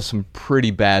caused some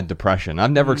pretty bad depression. I've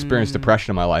never experienced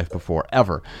depression in my life before,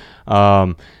 ever.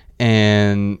 And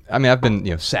I mean, I've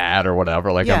been sad or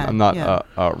whatever. Like I'm not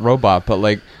a robot, but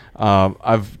like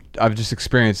I've just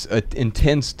experienced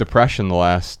intense depression the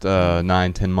last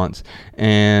 9-10 months,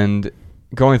 and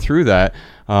going through that.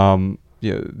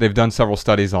 They've done several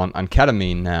studies on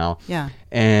ketamine now. Yeah.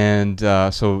 And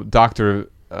so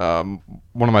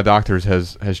one of my doctors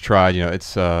has tried,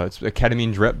 it's a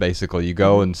ketamine drip basically. You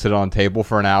go and sit on a table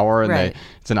for an hour, and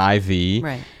it's an IV.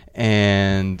 Right.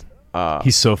 And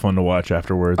he's so fun to watch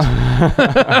afterwards.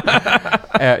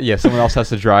 Someone else has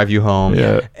to drive you home.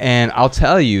 Yeah. And I'll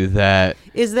tell you that.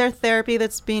 Is there therapy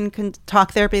that's being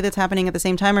talk therapy that's happening at the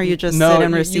same time, or you just sit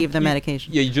and receive the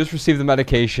medication? Yeah, you just receive the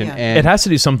medication, and it has to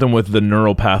do something with the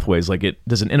neural pathways. Like,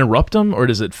 does it interrupt them, or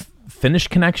does it finish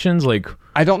connections? Like,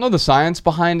 I don't know the science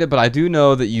behind it, but I do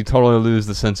know that you totally lose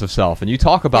the sense of self, and you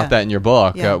talk about that in your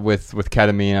book with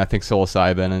ketamine, I think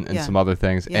psilocybin, and some other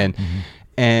things,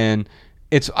 and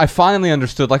I finally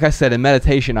understood. Like I said, in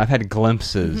meditation, I've had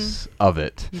glimpses of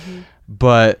it,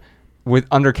 but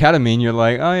under ketamine, you're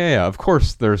like, oh yeah, of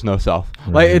course there's no self.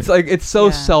 Right. It's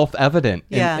so self-evident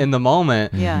in the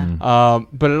moment.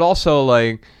 But it also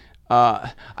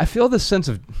I feel this sense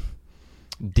of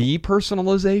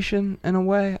depersonalization in a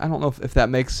way. I don't know if that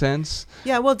makes sense.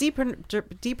 Yeah, well,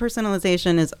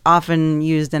 depersonalization is often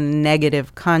used in a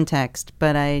negative context,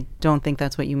 but I don't think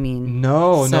that's what you mean.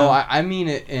 No, I mean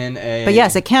it in a... But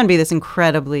yes, it can be this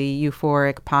incredibly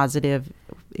euphoric, positive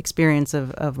experience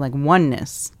of like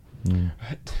oneness.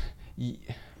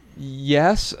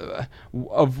 Yes,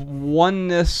 of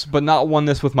oneness, but not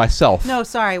oneness with myself. No,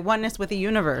 sorry, oneness with the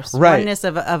universe. Right. Oneness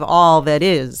of all that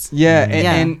is. Yeah,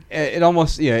 and it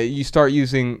almost, you start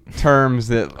using terms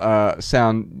that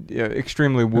sound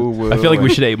extremely woo-woo. I feel like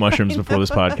we should eat mushrooms before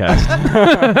this podcast.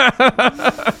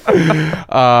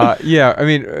 I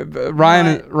mean,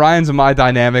 Ryan's in my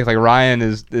dynamic. Like, Ryan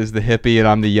is the hippie and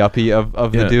I'm the yuppie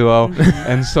of the duo.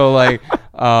 And so, like...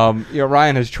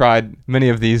 Ryan has tried many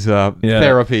of these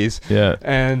therapies,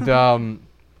 and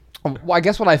I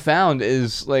guess what I found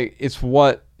is like it's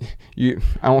what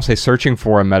I won't say searching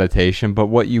for in meditation, but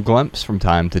what you glimpse from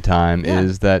time to time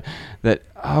is that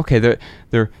okay,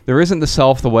 there isn't the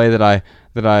self the way that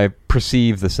I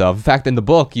perceive the self. In fact, in the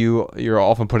book, you're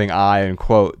often putting "I" in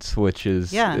quotes, which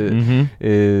is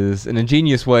is an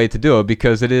ingenious way to do it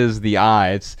because it is the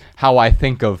I. It's how I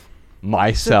think of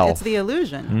myself. It's the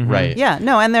illusion. Right. Yeah,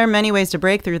 no, and there are many ways to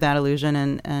break through that illusion,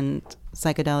 and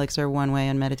psychedelics are one way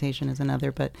and meditation is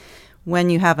another, but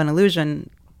when you have an illusion,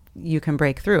 you can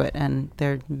break through it, and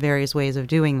there are various ways of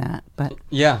doing that. But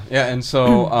and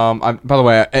so by the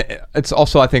way, it's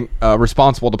also, I think,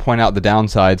 responsible to point out the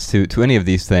downsides to any of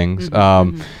these things.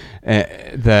 That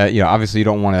obviously you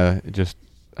don't want to just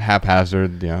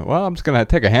haphazard, well, I'm just going to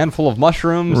take a handful of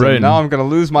mushrooms and now I'm going to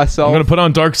lose myself. I'm going to put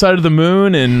on Dark Side of the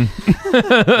Moon and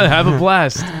have a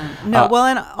blast. Well,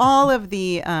 and all of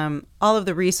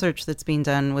the research that's being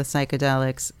done with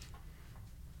psychedelics,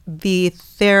 the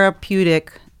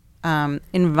therapeutic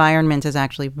environment is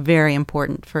actually very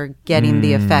important for getting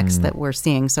the effects that we're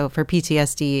seeing. So for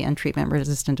PTSD and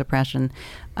treatment-resistant depression,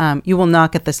 you will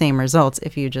not get the same results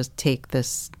if you just take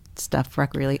this stuff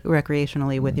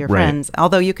recreationally with your friends.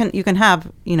 Although you can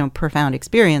have profound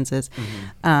experiences.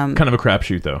 Kind of a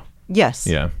crapshoot, though. Yes.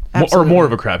 Yeah. Or more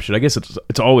of a crapshoot. I guess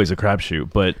it's always a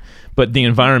crapshoot, but the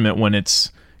environment when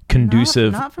it's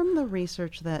conducive. Not from the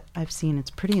research that I've seen. It's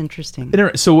pretty interesting.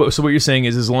 So what you're saying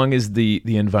is, as long as the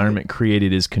environment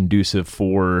created is conducive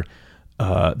for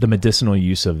the medicinal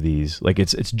use of these, like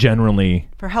it's generally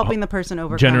for helping the person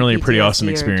overcome generally a pretty PTSD awesome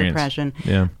or experience. Depression.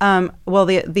 Yeah. Well,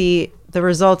 the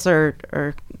results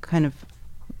are kind of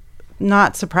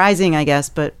not surprising, I guess,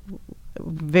 but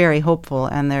very hopeful,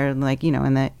 and they're like,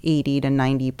 in the 80 to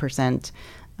 90%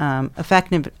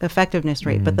 effectiveness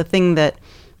rate. Mm-hmm. But the thing that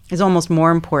is almost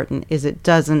more important is it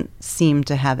doesn't seem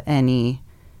to have it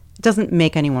doesn't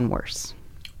make anyone worse.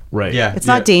 Right. Yeah. It's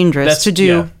not dangerous to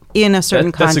do in a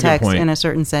certain that's a good context, point. in a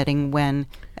certain setting, when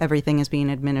everything is being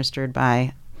administered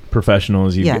by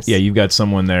professionals. Yes. You've got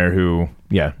someone there who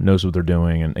knows what they're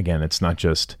doing, and again, it's not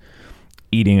just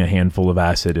eating a handful of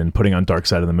acid and putting on Dark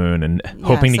Side of the Moon and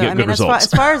hoping to get good results.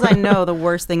 As far as I know, the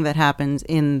worst thing that happens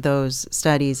in those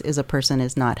studies is a person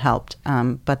is not helped,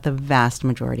 but the vast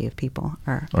majority of people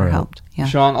are helped. Yeah.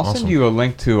 Sean, I'll send you a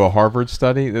link to a Harvard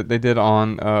study that they did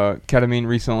on ketamine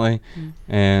recently,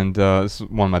 and this is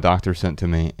one my doctor sent to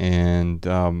me, and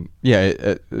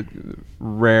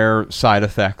rare side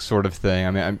effects sort of thing.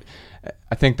 I mean,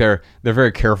 I think they're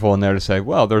very careful in there to say,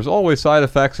 well, there's always side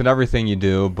effects in everything you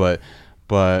do, but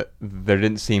there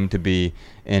didn't seem to be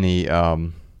any,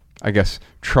 I guess,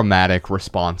 traumatic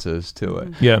responses to it.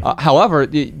 Yeah. However,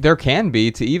 there can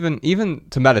be to even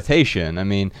to meditation. I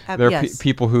mean, there are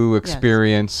people who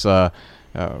experience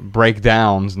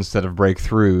breakdowns instead of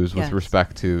breakthroughs with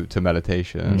respect to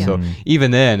meditation. And so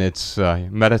even then, it's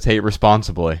meditate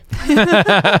responsibly.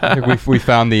 I think we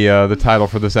found the title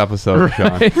for this episode,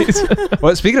 right. Sean.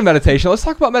 Well, speaking of meditation, let's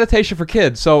talk about meditation for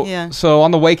kids. So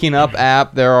on the Waking Up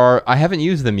app, I haven't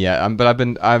used them yet, but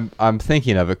I'm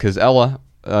thinking of it because Ella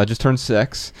just turned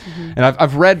 6, and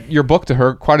I've read your book to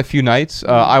her quite a few nights.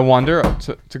 I Wonder.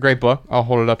 It's a great book. I'll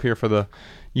hold it up here for the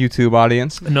YouTube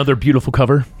audience. Another beautiful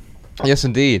cover. Yes,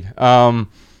 indeed.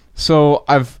 So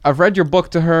I've read your book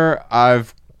to her.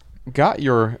 I've got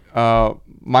your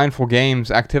Mindful Games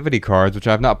activity cards, which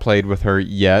I've not played with her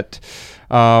yet.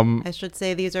 I should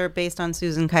say these are based on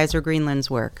Susan Kaiser Greenland's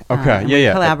work. Okay,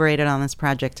 we collaborated on this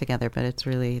project together, but it's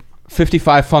really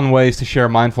 55 fun ways to share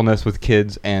mindfulness with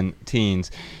kids and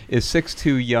teens. Is 6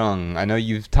 too young? I know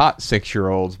you've taught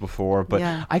 6-year-olds before, but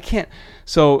I can't.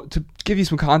 So to give you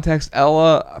some context,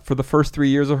 Ella, for the first 3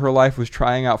 years of her life, was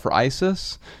trying out for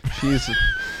ISIS. She's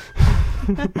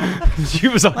she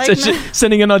was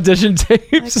sending in audition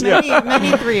tapes. Like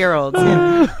many 3-year-olds.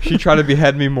 She tried to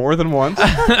behead me more than once.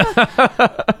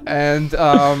 And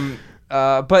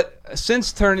but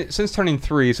since turning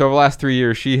 3, so over the last 3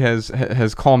 years, she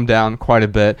has calmed down quite a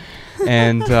bit,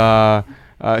 and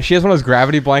she has one of those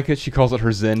gravity blankets. She calls it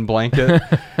her Zen blanket.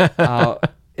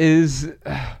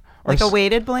 Like a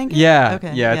weighted blanket? Yeah,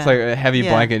 okay, yeah, it's like a heavy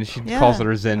blanket, and she calls it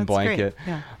her Zen blanket.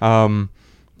 Yeah.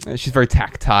 She's very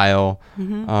tactile.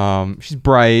 She's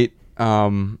bright.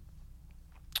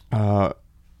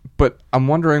 But I'm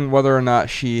wondering whether or not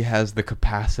she has the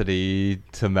capacity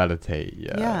to meditate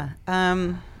yet. Yeah.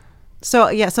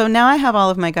 So now I have all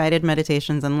of my guided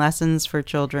meditations and lessons for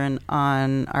children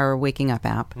on our Waking Up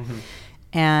app.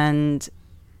 And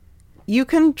you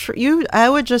can, I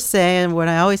would just say, and what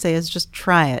I always say is just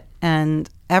try it. And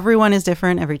everyone is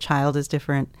different. Every child is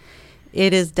different.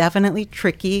 It is definitely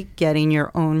tricky getting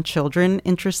your own children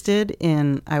interested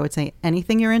in, I would say,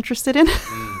 anything you're interested in.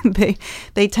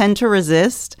 They tend to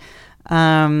resist.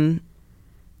 I mean,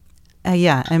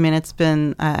 it's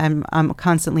been, I'm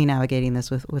constantly navigating this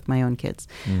with my own kids.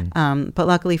 But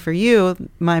luckily for you,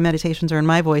 my meditations are in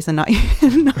my voice and not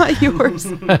yours.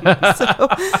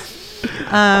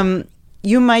 So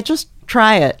you might just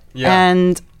try it. Yeah.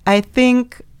 And I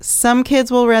think some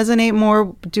kids will resonate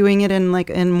more doing it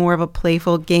in more of a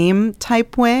playful game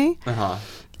type way.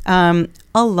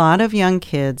 A lot of young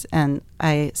kids, and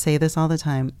I say this all the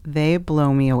time, they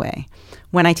blow me away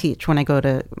when I go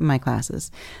to my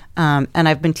classes. And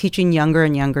I've been teaching younger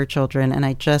and younger children, and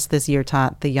I just this year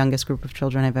taught the youngest group of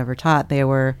children I've ever taught. They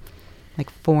were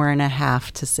like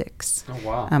 4.5 to 6. Oh,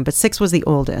 wow. But 6 was the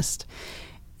oldest.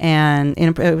 And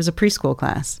it was a preschool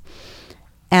class.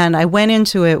 And I went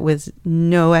into it with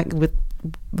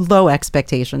low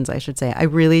expectations, I should say. I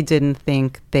really didn't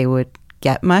think they would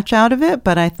get much out of it,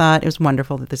 but I thought it was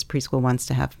wonderful that this preschool wants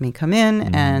to have me come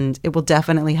in, and it will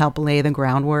definitely help lay the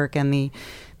groundwork and the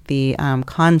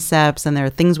concepts, and there are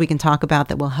things we can talk about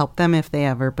that will help them if they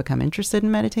ever become interested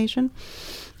in meditation.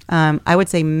 I would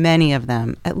say many of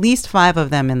them, at least 5 of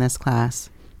them in this class,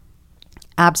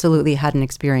 absolutely had an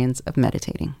experience of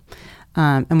meditating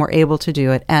and were able to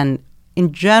do it. And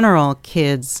in general,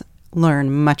 kids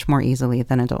learn much more easily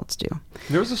than adults do.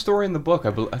 There was a story in the book,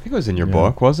 I think it was in your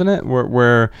book, wasn't it?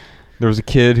 Where there was a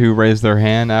kid who raised their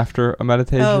hand after a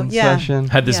meditation session.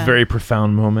 Had this very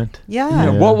profound moment. Yeah.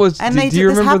 What was? And do you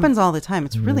this remember? happens all the time.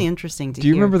 It's really interesting to hear. Do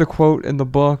you remember the quote in the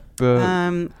book?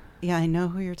 Yeah, I know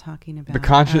who you're talking about. The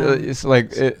conscious. It's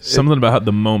like something about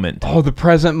the moment. Oh, the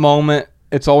present moment.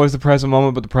 It's always the present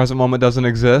moment, but the present moment doesn't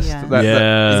exist.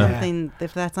 Yeah. Something.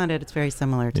 If that's not it, it's very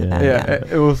similar to that.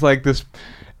 Yeah. It was like this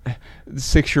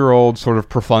 6-year-old sort of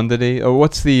profundity. Oh,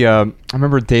 what's the? I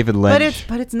remember David Lynch.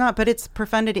 But it's not. But it's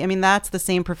profundity. I mean, that's the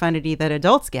same profundity that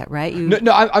adults get, right?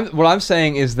 What I'm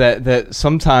saying is that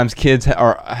sometimes kids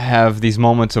have these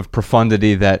moments of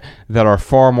profundity that are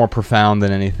far more profound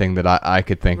than anything that I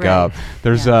could think of.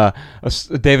 There's a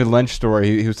David Lynch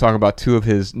story. He was talking about 2 of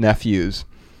his nephews.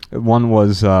 One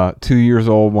was 2 years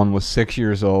old, one was 6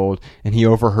 years old, and he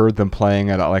overheard them playing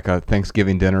at like a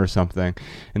Thanksgiving dinner or something.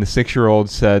 And the 6-year-old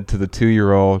said to the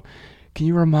 2-year-old, "Can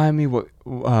you remind me what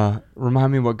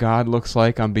God looks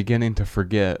like? I'm beginning to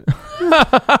forget."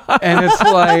 And it's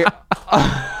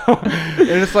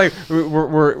like,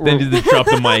 we're then you just drop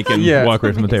the mic and walk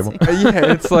away from the table.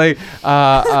 It's like,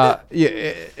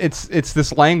 it's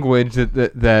this language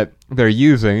that they're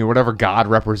using, whatever God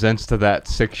represents to that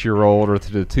 6-year-old or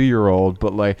to the 2-year-old.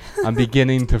 But like, I'm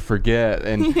beginning to forget,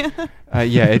 and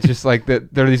it's just like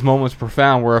that. There are these moments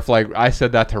profound where if like I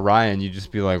said that to Ryan, you'd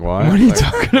just be like, "What? What are you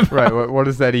talking about?" Right? What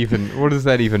does that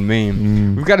even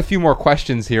mean? We've got a few more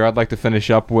questions here. I'd like to finish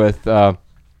up with.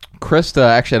 Krista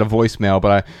actually had a voicemail,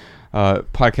 but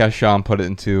Podcast Sean put it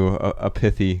into a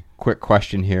pithy, quick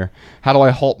question here. How do I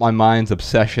halt my mind's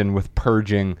obsession with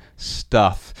purging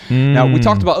stuff? Now, we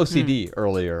talked about OCD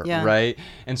earlier, right?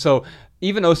 And so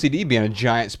even OCD being a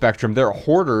giant spectrum, there are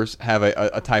hoarders have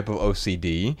a type of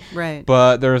OCD. Right.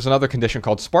 But there's another condition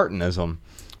called Spartanism,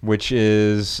 which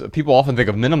is, people often think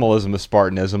of minimalism as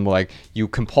Spartanism, like you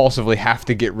compulsively have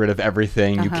to get rid of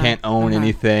everything, you can't own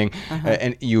anything,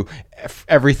 and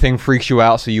everything freaks you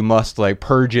out, so you must like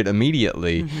purge it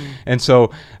immediately. And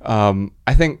so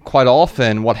I think quite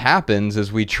often what happens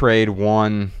is we trade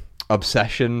one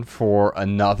obsession for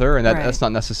another, and that's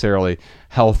not necessarily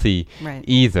healthy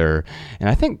either. And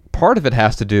I think part of it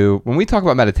has to do, when we talk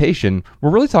about meditation, we're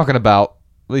really talking about,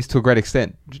 at least to a great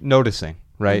extent, noticing.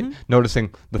 Right?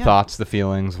 Noticing the thoughts, the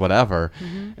feelings, whatever,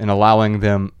 and allowing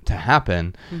them to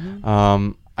happen.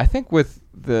 I think with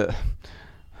the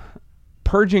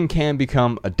purging can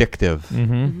become addictive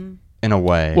in a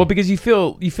way. Well, because you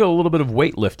feel a little bit of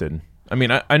weight lifted. I mean,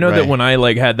 I know that when I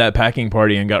like had that packing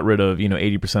party and got rid of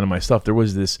 80% of my stuff, there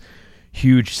was this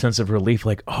huge sense of relief.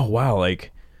 Like, oh wow,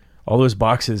 like all those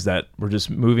boxes that were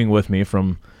just moving with me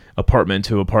from apartment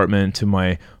to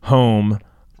my home.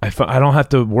 I don't have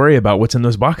to worry about what's in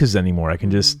those boxes anymore. I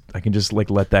can just like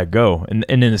let that go. And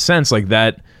in a sense, like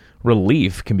that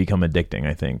relief can become addicting,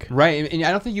 I think. Right. And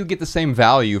I don't think you get the same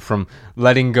value from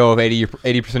letting go of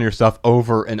 80% of your stuff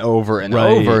over and over and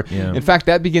over. Yeah. In fact,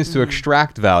 that begins to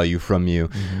extract value from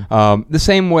you. The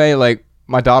same way, like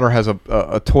my daughter has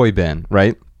a toy bin,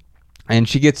 right? And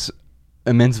she gets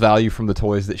immense value from the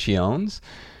toys that she owns,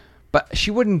 but she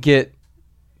wouldn't get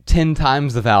 10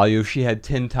 times the value if she had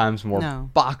 10 times more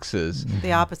boxes.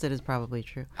 The opposite is probably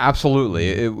true. Absolutely.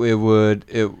 It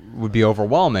would be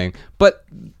overwhelming. But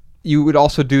you would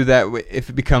also do that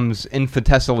if it becomes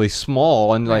infinitesimally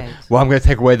small and like, well, I'm going to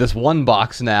take away this one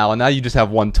box now, and now you just have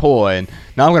one toy, and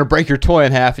now I'm going to break your toy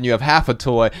in half and you have half a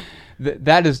toy.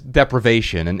 That is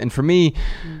deprivation. And for me,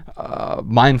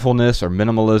 mindfulness or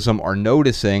minimalism or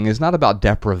noticing is not about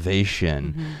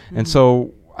deprivation. And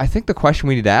so I think the question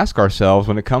we need to ask ourselves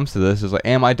when it comes to this is like,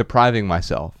 am I depriving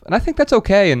myself? And I think that's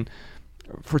okay and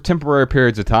for temporary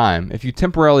periods of time. If you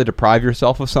temporarily deprive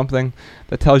yourself of something,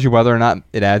 that tells you whether or not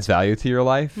it adds value to your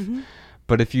life.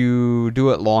 But if you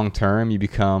do it long term, you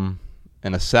become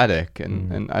an ascetic,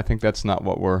 and I think that's not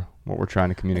what we're trying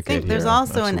to communicate. I think there's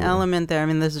also an element there. I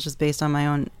mean, this is just based on my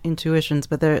own intuitions,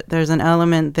 but there's an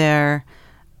element there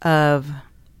of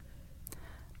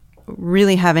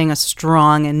really having a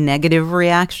strong and negative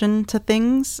reaction to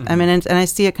things. I mean, and I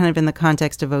see it kind of in the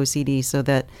context of OCD, so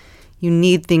that you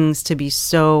need things to be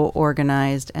so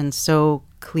organized and so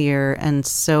clear and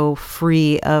so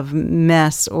free of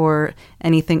mess or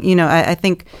anything. I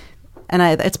think, and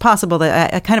it's possible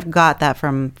that I kind of got that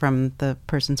from the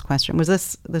person's question.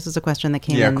 This is a question that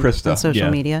came in Krista. on social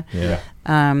media. Yeah.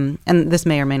 And this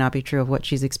may or may not be true of what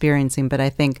she's experiencing, but I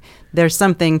think there's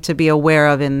something to be aware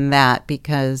of in that,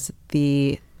 because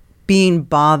the being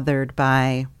bothered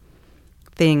by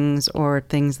things or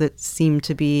things that seem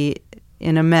to be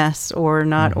in a mess or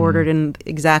not ordered in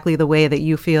exactly the way that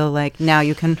you feel like now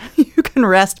you can can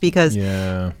rest because,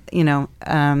 Yeah. you know,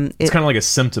 It's kind of like a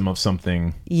symptom of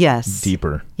something yes,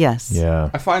 deeper. yes, Yeah.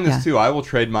 I find this Yeah. too. I will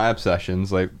trade my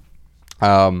obsessions. Like,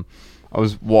 I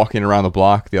was walking around the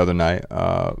block the other night.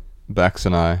 Bex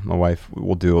and I, my wife,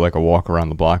 will do like a walk around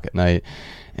the block at night.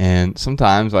 And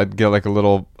sometimes I'd get like a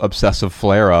little obsessive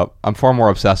flare up. I'm far more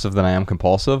obsessive than I am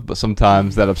compulsive, but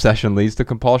sometimes that obsession leads to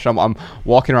compulsion. I'm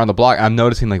walking around the block. I'm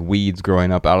noticing like weeds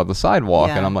growing up out of the sidewalk,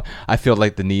 Yeah. and I'm like, I feel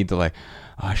like the need to like,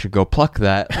 oh, I should go pluck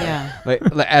that. Yeah. like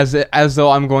as though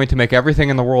I'm going to make everything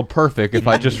in the world perfect if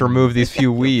I just remove these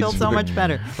few weeds. feel so much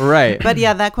better. Right. But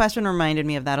yeah, that question reminded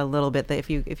me of that a little bit. That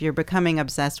if you're becoming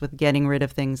obsessed with getting rid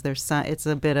of things, it's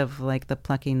a bit of like the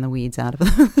plucking the weeds out of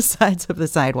the sides of the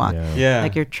sidewalk. Yeah.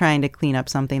 Like you're trying to clean up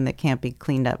something that can't be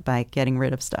cleaned up by getting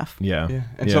rid of stuff. Yeah. Yeah.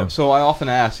 And Yeah. so I often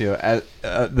ask,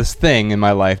 this thing in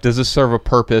my life, does this serve a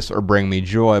purpose or bring me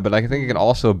joy? But I think it can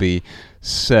also be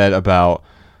said about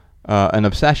an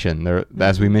obsession. There,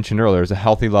 as we mentioned earlier, there's a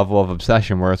healthy level of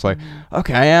obsession where it's like,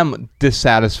 okay, I am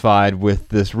dissatisfied with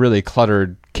this really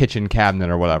cluttered kitchen cabinet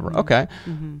or whatever. Okay,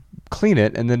 clean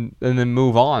it and then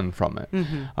move on from it.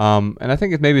 And I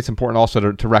think maybe it's important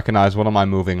also to recognize what am I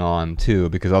moving on to,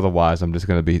 because otherwise I'm just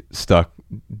going to be stuck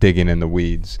digging in the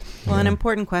weeds. Well, an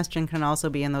important question can also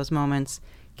be in those moments,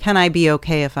 can I be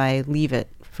okay if I leave it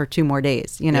for 2 more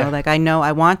days? You know, Yeah. like I know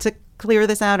I want to clear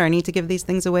this out or I need to give these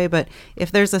things away, but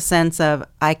if there's a sense of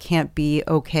I can't be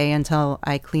okay until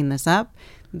I clean this up,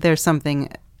 there's something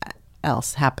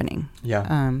else happening.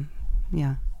 Yeah.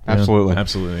 Yeah. Absolutely.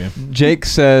 Absolutely. Yeah. Jake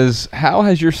says, how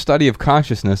has your study of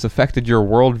consciousness affected your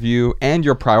worldview and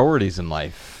your priorities in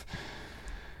life?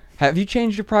 Have you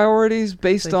changed your priorities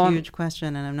based It's a on... huge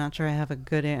question, and I'm not sure I have a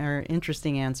good or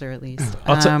interesting answer, at least.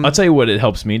 I'll tell you what it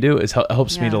helps me do is it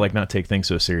helps me Yeah. to like not take things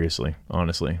so seriously,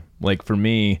 honestly. Like for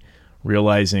me,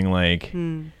 realizing like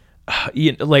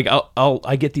like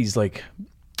I get these like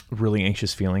really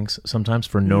anxious feelings sometimes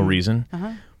for no reason,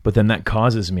 but then that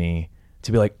causes me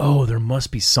to be like, oh, there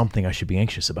must be something I should be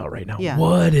anxious about right now. Yeah.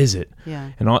 What is it? Yeah.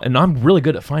 And I'm really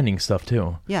good at finding stuff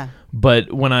too. Yeah.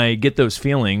 But when I get those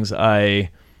feelings,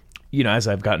 as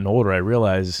I've gotten older, I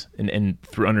realize and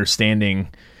through understanding,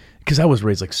 because I was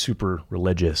raised like super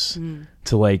religious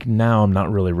to like now I'm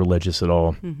not really religious at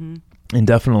all. And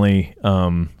definitely,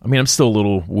 I'm still a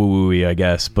little woo-woo-y, I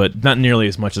guess, but not nearly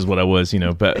as much as what I was,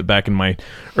 back in my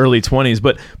early 20s.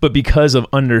 But because of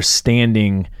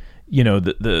understanding,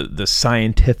 the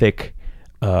scientific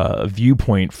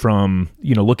viewpoint from,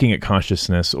 looking at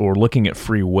consciousness or looking at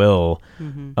free will,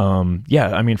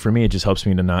 for me, it just helps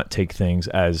me to not take things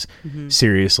as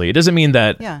seriously. It doesn't mean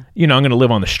that, I'm going to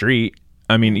live on the street.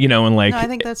 And like, No, I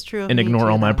think that's true of and me ignore too,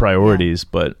 all my though. priorities.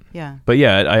 Yeah. But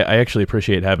I actually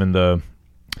appreciate having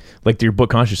your book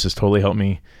Consciousness totally helped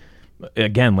me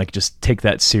again, like just take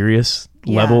that serious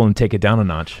level and take it down a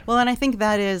notch. Well, and I think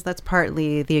that's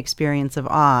partly the experience of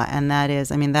awe. And that is,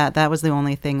 that was the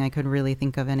only thing I could really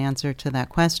think of an answer to that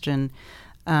question.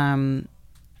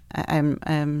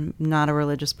 I'm not a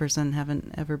religious person,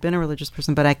 haven't ever been a religious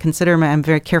person, but I'm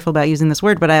very careful about using this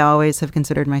word, but I always have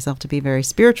considered myself to be very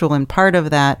spiritual. And part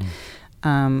of that,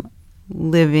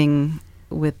 living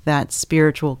with that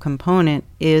spiritual component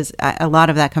is, a lot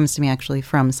of that comes to me actually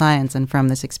from science and from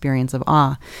this experience of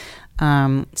awe.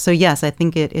 So yes, I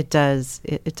think it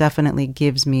definitely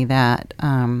gives me that,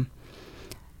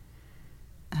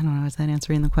 I don't know, is that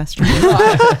answering the question?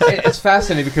 It's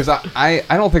fascinating because I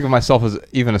don't think of myself as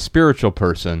even a spiritual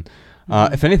person.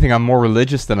 If anything, I'm more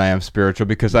religious than I am spiritual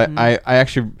because I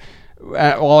actually,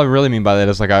 all I really mean by that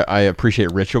is like I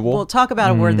appreciate ritual. We'll talk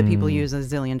about a word that people use a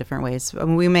zillion different ways.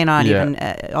 We may not even,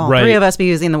 all Right. three of us be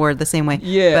using the word the same way.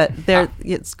 Yeah.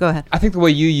 But go ahead. I think the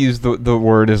way you use the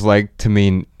word is like to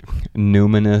mean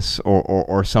numinous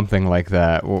or something like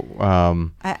that.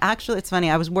 Actually, it's funny.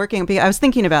 I was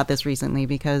thinking about this recently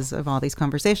because of all these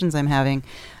conversations I'm having.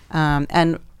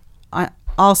 And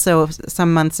also,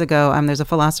 some months ago, there's a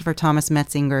philosopher, Thomas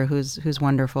Metzinger, who's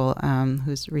wonderful,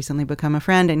 who's recently become a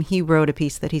friend, and he wrote a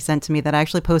piece that he sent to me that I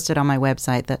actually posted on my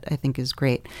website that I think is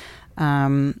great.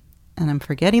 And I'm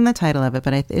forgetting the title of it,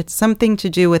 but it's something to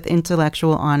do with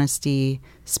intellectual honesty,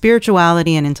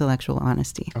 spirituality, and intellectual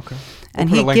honesty. Okay. And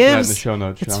We'll he put a link to that in gives the show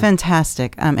notes, it's Sean.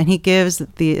 fantastic. And he gives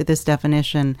this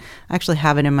definition. I actually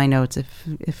have it in my notes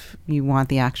if you want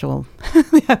the actual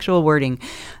wording.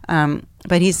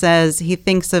 But he says he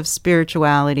thinks of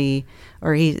spirituality,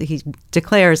 or he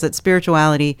declares that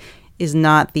spirituality is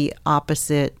not the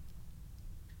opposite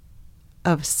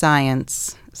of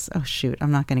science. Oh shoot,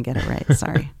 I'm not going to get it right.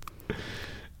 Sorry.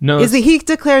 No, he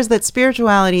declares that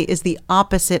spirituality is the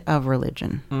opposite of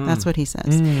religion. That's what he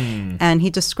says. And he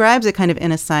describes it kind of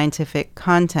in a scientific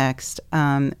context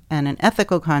and an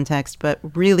ethical context, but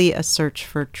really a search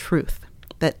for truth.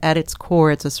 That at its core,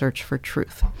 it's a search for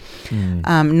truth.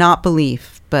 Not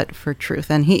belief, but for truth.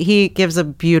 And he gives a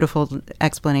beautiful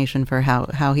explanation for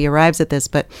how he arrives at this.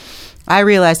 But I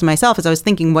realized myself as I was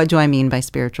thinking, what do I mean by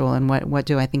spiritual? And what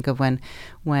do I think of when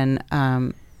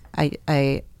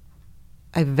I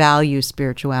value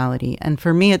spirituality? And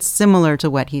for me, it's similar to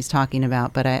what he's talking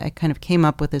about, but I kind of came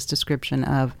up with this description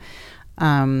of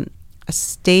a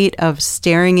state of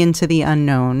staring into the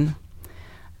unknown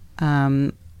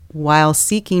while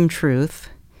seeking truth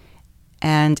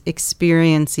and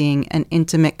experiencing an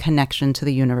intimate connection to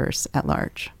the universe at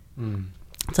large.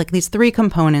 It's like these three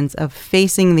components of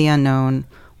facing the unknown,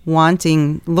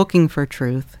 looking for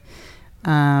truth,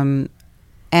 and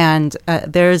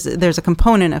there's a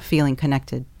component of feeling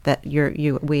connected, that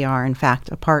we are in fact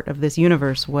a part of this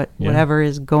universe, whatever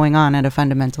is going on at a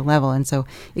fundamental level. And so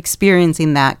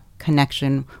experiencing that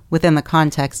connection within the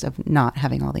context of not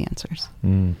having all the answers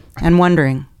and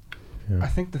wondering. I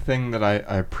think the thing that I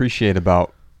appreciate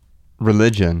about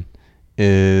religion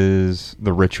is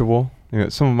the ritual.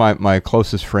 Some of my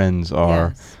closest friends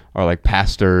are like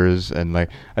pastors and like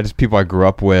people I grew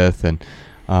up with, and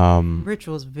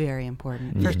ritual is very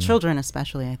important for children,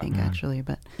 especially. I think actually,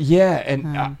 but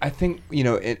I think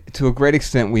to a great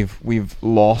extent we've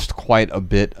lost quite a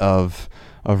bit of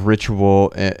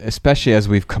ritual, especially as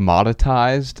we've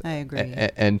commoditized. I agree.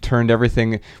 And turned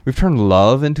everything. We've turned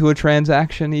love into a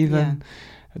transaction. Even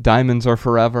diamonds are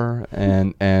forever,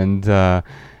 and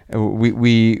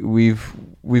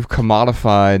we've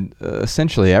commodified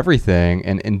essentially everything,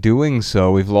 and in doing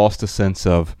so, we've lost a sense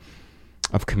of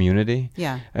community.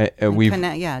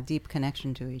 Deep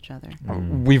connection to each other.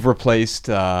 We've replaced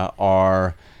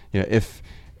our, if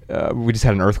we just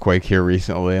had an earthquake here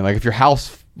recently, and like if your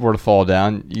house were to fall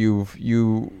down,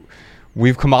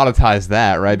 we've commoditized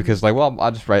that, right? Because like, well,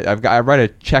 I write a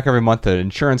check every month to an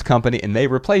insurance company and they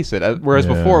replace it. Whereas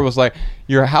before it was like,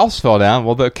 your house fell down,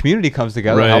 well, the community comes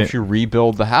together and helps you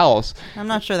rebuild the house. I'm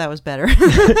not sure that was better.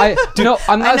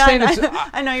 I'm not saying it's...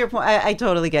 I know your point. I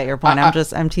totally get your point.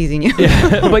 I'm teasing you.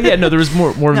 But there was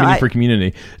more meaning for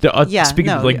community. Speaking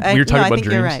of, we were talking about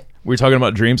dreams. Right. We were talking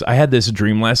about dreams. I had this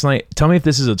dream last night. Tell me if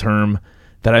this is a term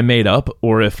that I made up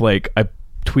or if I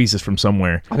tweezed this from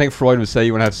somewhere. I think Freud would say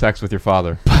you want to have sex with your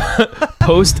father.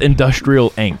 Post-industrial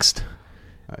angst.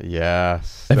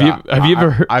 Yes. Have you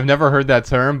ever heard? I've never heard that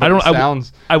term, but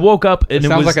I woke up and it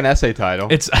sounds like an essay title.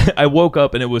 I woke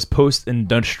up and it was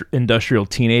post-industrial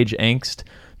teenage angst,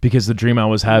 because the dream I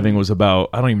was having was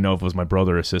about, I don't even know if it was my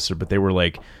brother or sister, but they were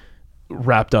like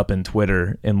wrapped up in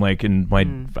Twitter, and like in my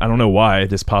I don't know why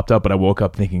this popped up, but I woke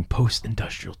up thinking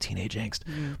post-industrial teenage angst.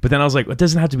 But then I was like, it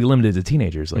doesn't have to be limited to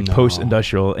teenagers, like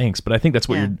post-industrial angst. But I think that's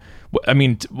what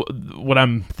what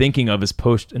I'm thinking of is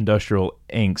post-industrial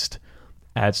angst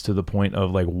adds to the point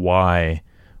of like why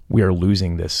we are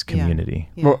losing this community.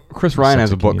 Well, Chris Ryan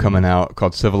has a book coming out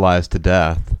called Civilized to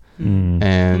Death,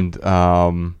 and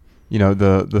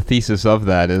the thesis of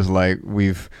that is like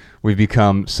we've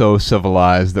become so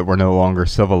civilized that we're no longer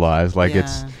civilized. Like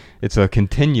it's a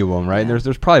continuum, right? And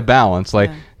there's probably balance.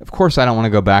 Like, of course, I don't want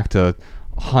to go back to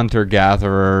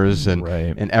hunter-gatherers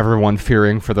and everyone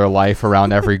fearing for their life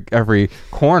around every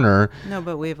corner. No,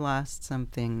 but we've lost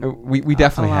something. We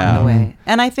definitely have. The way.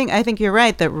 And I think you're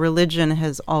right that religion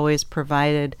has always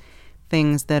provided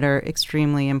things that are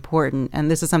extremely important, and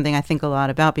this is something I think a lot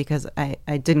about because I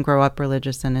didn't grow up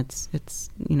religious, and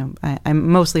I'm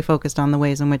mostly focused on the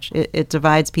ways in which it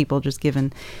divides people, just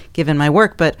given my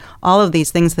work. But all of these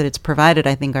things that it's provided,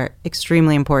 I think, are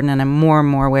extremely important, and I'm more and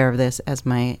more aware of this as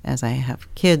I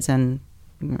have kids and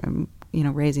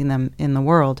raising them in the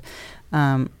world.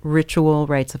 Ritual,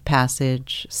 rites of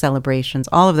passage, celebrations,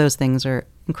 all of those things are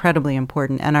incredibly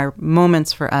important and are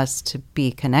moments for us to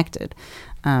be connected.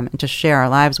 And to share our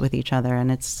lives with each other,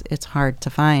 and it's hard to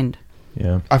find.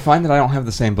 Yeah, I find that I don't have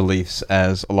the same beliefs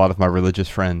as a lot of my religious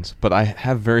friends, but I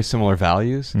have very similar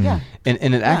values. Yeah, and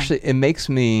it actually it makes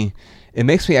me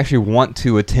actually want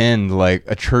to attend like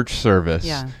a church service.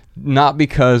 Yeah, not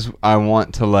because I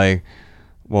want to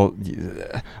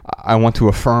I want to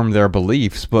affirm their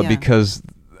beliefs, but because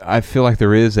I feel like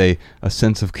there is a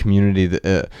sense of community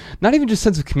that not even just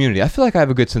sense of community. I feel like I have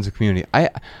a good sense of community.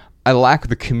 I lack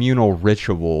the communal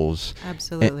rituals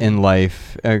in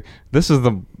life. This is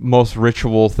the most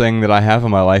ritual thing that I have in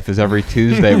my life is every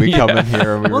Tuesday we come in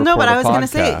here and we record but I was going to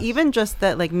say, even just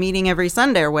that like meeting every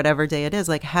Sunday or whatever day it is,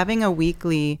 like having a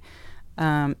weekly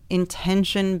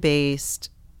intention-based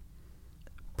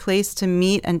place to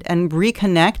meet and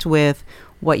reconnect with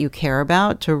what you care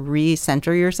about, to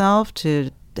recenter yourself,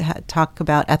 to talk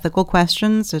about ethical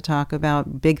questions, to talk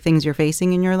about big things you're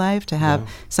facing in your life, to have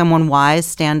someone wise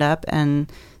stand up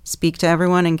and speak to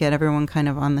everyone and get everyone kind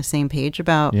of on the same page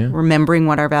about remembering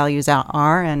what our values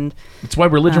are. And it's why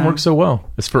religion works so well.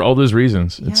 It's for all those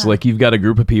reasons. It's like you've got a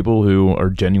group of people who are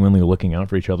genuinely looking out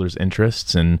for each other's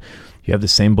interests, and you have the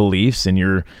same beliefs, and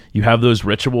you have those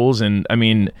rituals. And I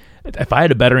mean, if I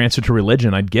had a better answer to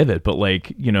religion, I'd give it. But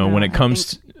like, when it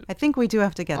comes I think we do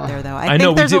have to get there, though. I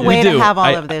think there's a way to have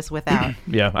all of this without.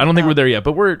 Yeah, I don't think we're there yet,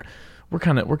 but we're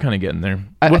kind of getting there.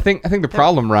 I think the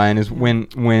problem, Ryan, is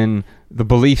when the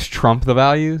beliefs trump the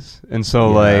values, and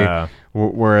so like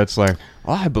where it's like,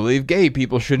 I believe gay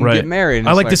people shouldn't get married. And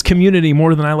I like this community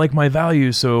more than I like my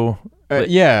values, so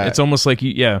it's almost like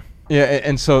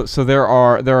and so there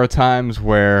are times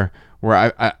where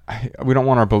we don't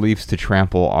want our beliefs to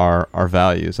trample our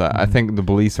values. I think the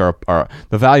beliefs are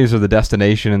the values are the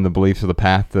destination, and the beliefs are the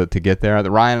path to get there.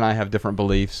 Ryan and I have different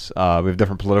beliefs. We have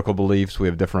different political beliefs. We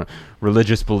have different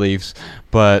religious beliefs.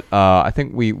 But I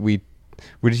think we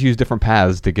just use different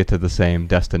paths to get to the same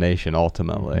destination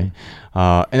ultimately.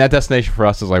 And that destination for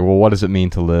us is like, well, what does it mean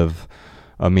to live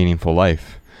a meaningful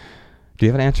life? Do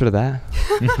you have an answer to that?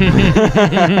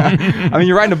 I mean,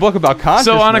 you're writing a book about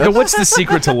consciousness. So, Annika, what's the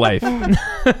secret to life?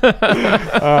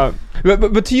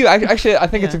 But to you, I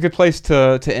think it's a good place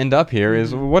to end up here.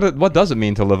 Is what does it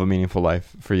mean to live a meaningful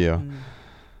life for you?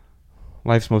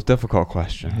 Life's most difficult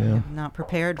question. I'm not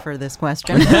prepared for this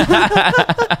question.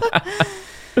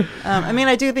 I mean,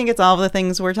 I do think it's all the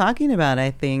things we're talking about.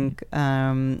 I think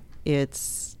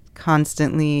it's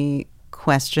constantly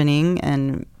questioning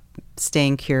and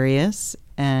staying curious.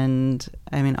 And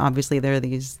I mean, obviously there are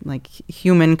these like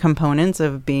human components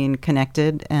of being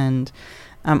connected, and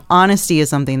honesty is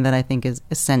something that I think is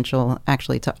essential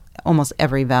actually to almost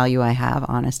every value I have.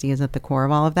 Honesty is at the core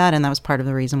of all of that. And that was part of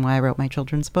the reason why I wrote my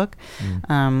children's book.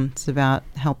 It's about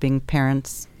helping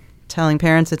parents, telling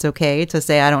parents it's okay to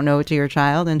say, I don't know, to your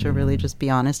child, and to really just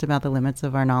be honest about the limits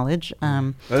of our knowledge.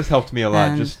 That has helped me a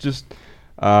lot.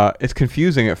 It's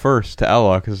confusing at first to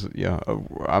Ella because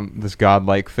I'm this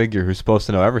godlike figure who's supposed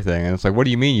to know everything, and it's like, what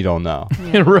do you mean you don't know?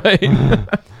 Right.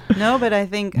 No, but I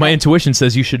think my intuition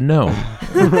says you should know.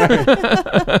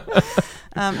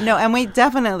 No, and we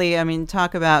definitely,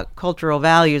 talk about cultural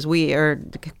values. We are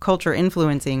culture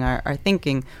influencing our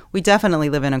thinking. We definitely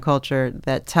live in a culture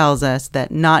that tells us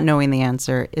that not knowing the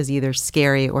answer is either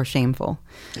scary or shameful.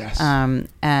 Yes.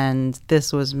 And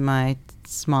this was my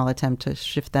small attempt to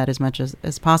shift that as much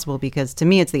as possible, because to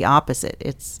me it's the opposite.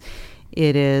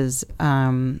 It is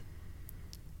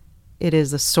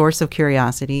a source of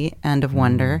curiosity and of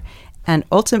wonder, and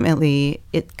ultimately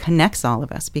it connects all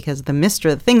of us, because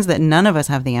the things that none of us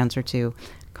have the answer to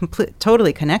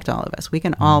totally connect all of us. We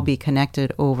can all be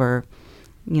connected over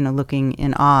looking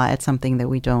in awe at something that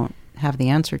we don't have the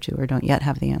answer to or don't yet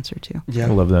have the answer to. Yeah,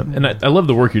 I love that. And I love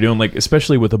the work you're doing, like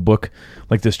especially with a book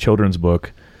like this children's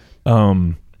book.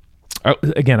 I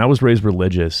was raised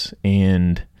religious,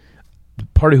 and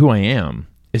part of who I am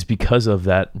is because of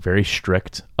that very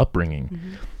strict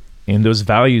upbringing and those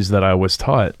values that I was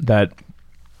taught, that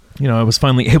I was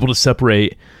finally able to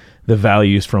separate the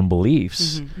values from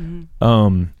beliefs.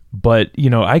 But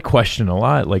I question a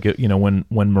lot, like when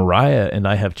Mariah and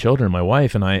I have children, my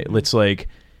wife and I, it's like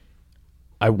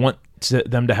I want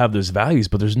them to have those values,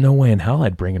 but there's no way in hell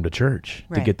I'd bring them to church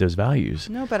to get those values.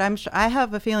 No, but I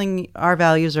have a feeling our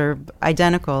values are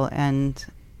identical, and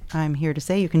I'm here to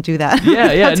say you can do that.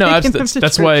 Yeah. No,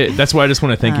 that's why I just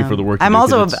want to thank you for the work. I'm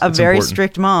also a very important.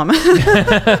 Strict mom,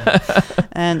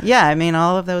 and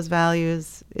all of those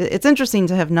values. It's interesting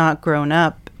to have not grown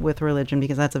up with religion,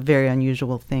 because that's a very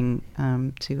unusual thing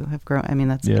to have grown.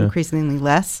 That's increasingly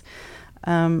less.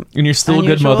 And you're still a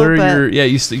good mother.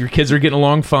 Your kids are getting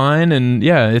along fine, and you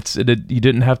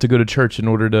didn't have to go to church in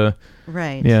order to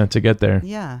to get there.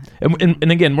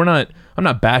 And again, I'm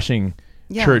not bashing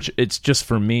church. It's just,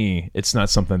 for me, it's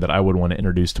not something that I would want to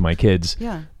introduce to my kids.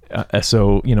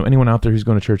 So anyone out there who's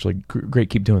going to church, like, great,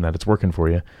 keep doing that. It's working for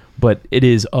you. But it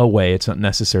is a way. It's not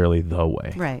necessarily the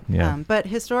way. Right. Yeah. But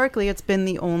historically, it's been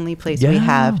the only place we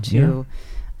have to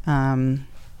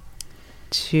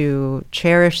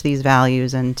cherish these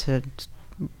values and to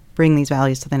bring these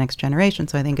values to the next generation.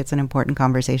 So I think it's an important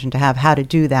conversation to have, how to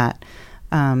do that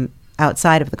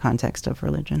outside of the context of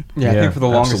religion. I think for the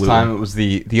longest time it was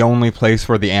the only place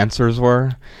where the answers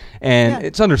were. And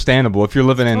it's understandable. If you're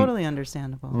living in totally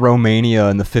understandable Romania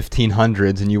in the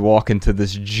 1500s and you walk into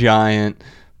this giant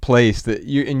place that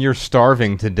you're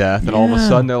starving to death, and all of a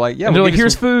sudden they're like,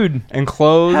 here's food and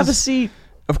clothes. Have a seat.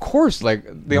 of course, like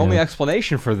the only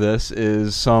explanation for this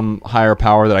is some higher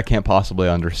power that I can't possibly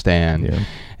understand. Yeah.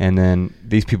 And then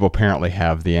these people apparently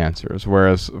have the answers.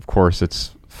 Whereas, of course,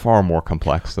 it's far more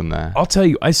complex than that. I'll tell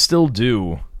you, I still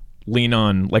do lean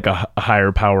on like a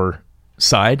higher power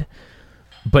side,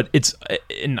 but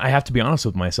and I have to be honest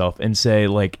with myself and say,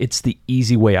 like, it's the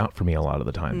easy way out for me a lot of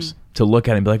the times to look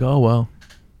at it and be like, oh, well,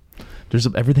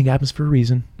 everything happens for a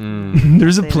reason.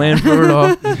 There's a plan for it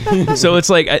all. So it's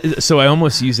like, I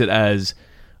almost use it as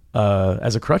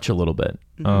a crutch a little bit.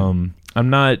 I'm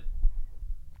not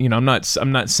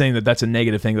saying that that's a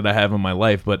negative thing that I have in my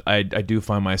life, but I do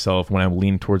find myself when I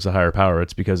lean towards the higher power,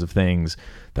 it's because of things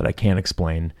that I can't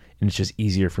explain. And it's just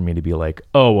easier for me to be like,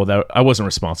 oh, well, I wasn't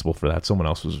responsible for that. Someone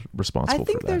else was responsible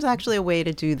for that. I think there's actually a way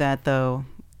to do that, though,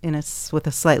 with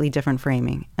a slightly different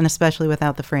framing, and especially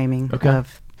without the framing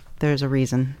of there's a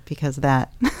reason, because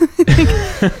that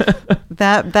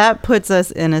puts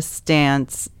us in a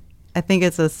stance. I think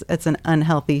it's an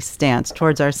unhealthy stance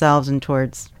towards ourselves and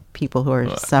towards people who are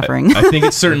suffering. I think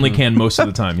it certainly can most of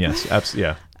the time. Yes, absolutely.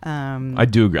 Yeah. I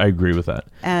agree with that.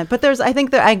 But I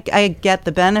think that I get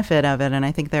the benefit of it, and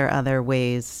I think there are other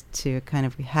ways to kind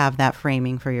of have that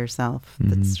framing for yourself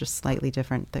that's just slightly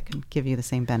different that can give you the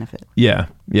same benefit. Yeah,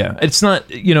 yeah. It's not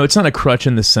a crutch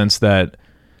in the sense that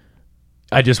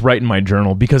I just write in my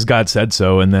journal because God said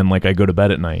so, and then like I go to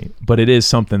bed at night. But it is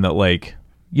something that, like,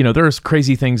 there's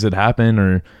crazy things that happen,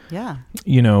 or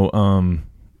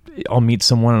I'll meet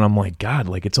someone and I'm like, God,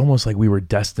 like it's almost like we were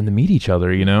destined to meet each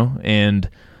other, and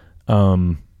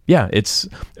it's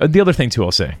the other thing too.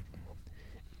 I'll say,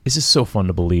 this is so fun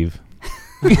to believe.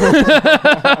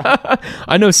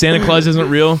 I know Santa Claus isn't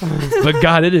real, but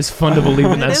God, it is fun to believe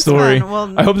in that story.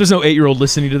 Well, I hope there's no 8-year-old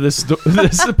listening to this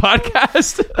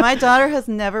podcast. My daughter has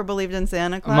never believed in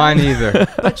Santa Claus. Mine either.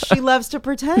 But she loves to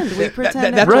pretend. We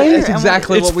pretend. That's right. That's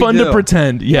exactly what we do. It's fun to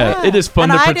pretend. Yeah, it is fun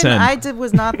to pretend. I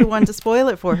was not the one to spoil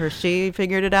it for her. She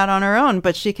figured it out on her own,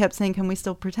 but she kept saying, "Can we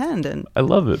still pretend?" And I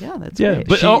love it. Yeah, that's great.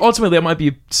 But ultimately, that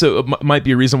might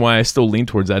be a reason why I still lean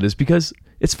towards that, is because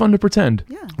it's fun to pretend.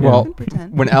 Yeah. Well,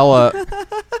 pretend. When Ella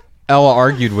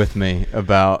argued with me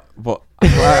about,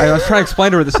 I was trying to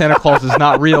explain to her that Santa Claus is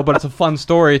not real, but it's a fun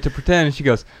story to pretend, and she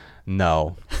goes,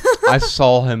 "No, I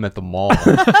saw him at the mall."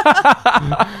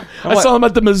 I saw him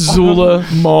at the Missoula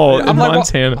Mall in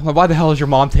Montana. I'm like, why the hell is your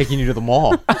mom taking you to the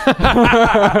mall?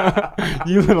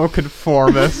 You little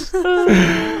conformist.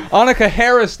 Annika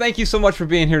Harris, thank you so much for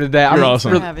being here today. You're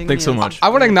awesome. Thanks so much. I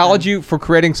want to acknowledge you for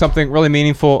creating something really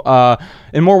meaningful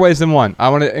in more ways than one. I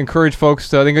want to encourage folks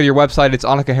to go to your website. It's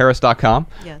AnnikaHarris.com.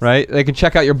 Yes. Right? They can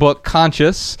check out your book,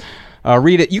 Conscious.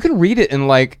 Read it. You can read it in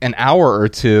like an hour or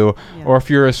two, or if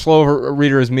you're as slow a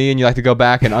reader as me and you like to go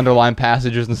back and underline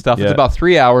passages and stuff, it's about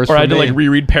 3 hours. Or I had to like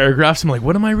reread paragraphs. I'm like,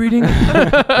 what am I reading?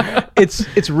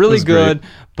 It's really good,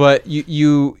 but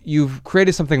you've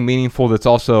created something meaningful that's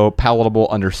also palatable,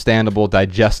 understandable,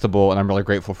 digestible, and I'm really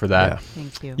grateful for that. Yeah.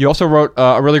 Thank you. You also wrote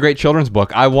a really great children's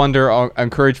book, I Wonder. I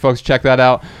encourage folks to check that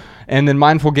out. And then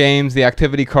Mindful Games, the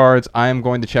activity cards. I am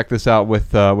going to check this out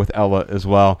with Ella as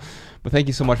well. But thank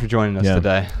you so much for joining us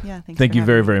today. Yeah, thank you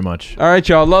very, very much. All right,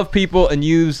 y'all. Love people and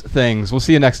use things. We'll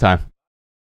see you next time.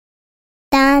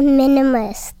 The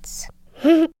Minimalists.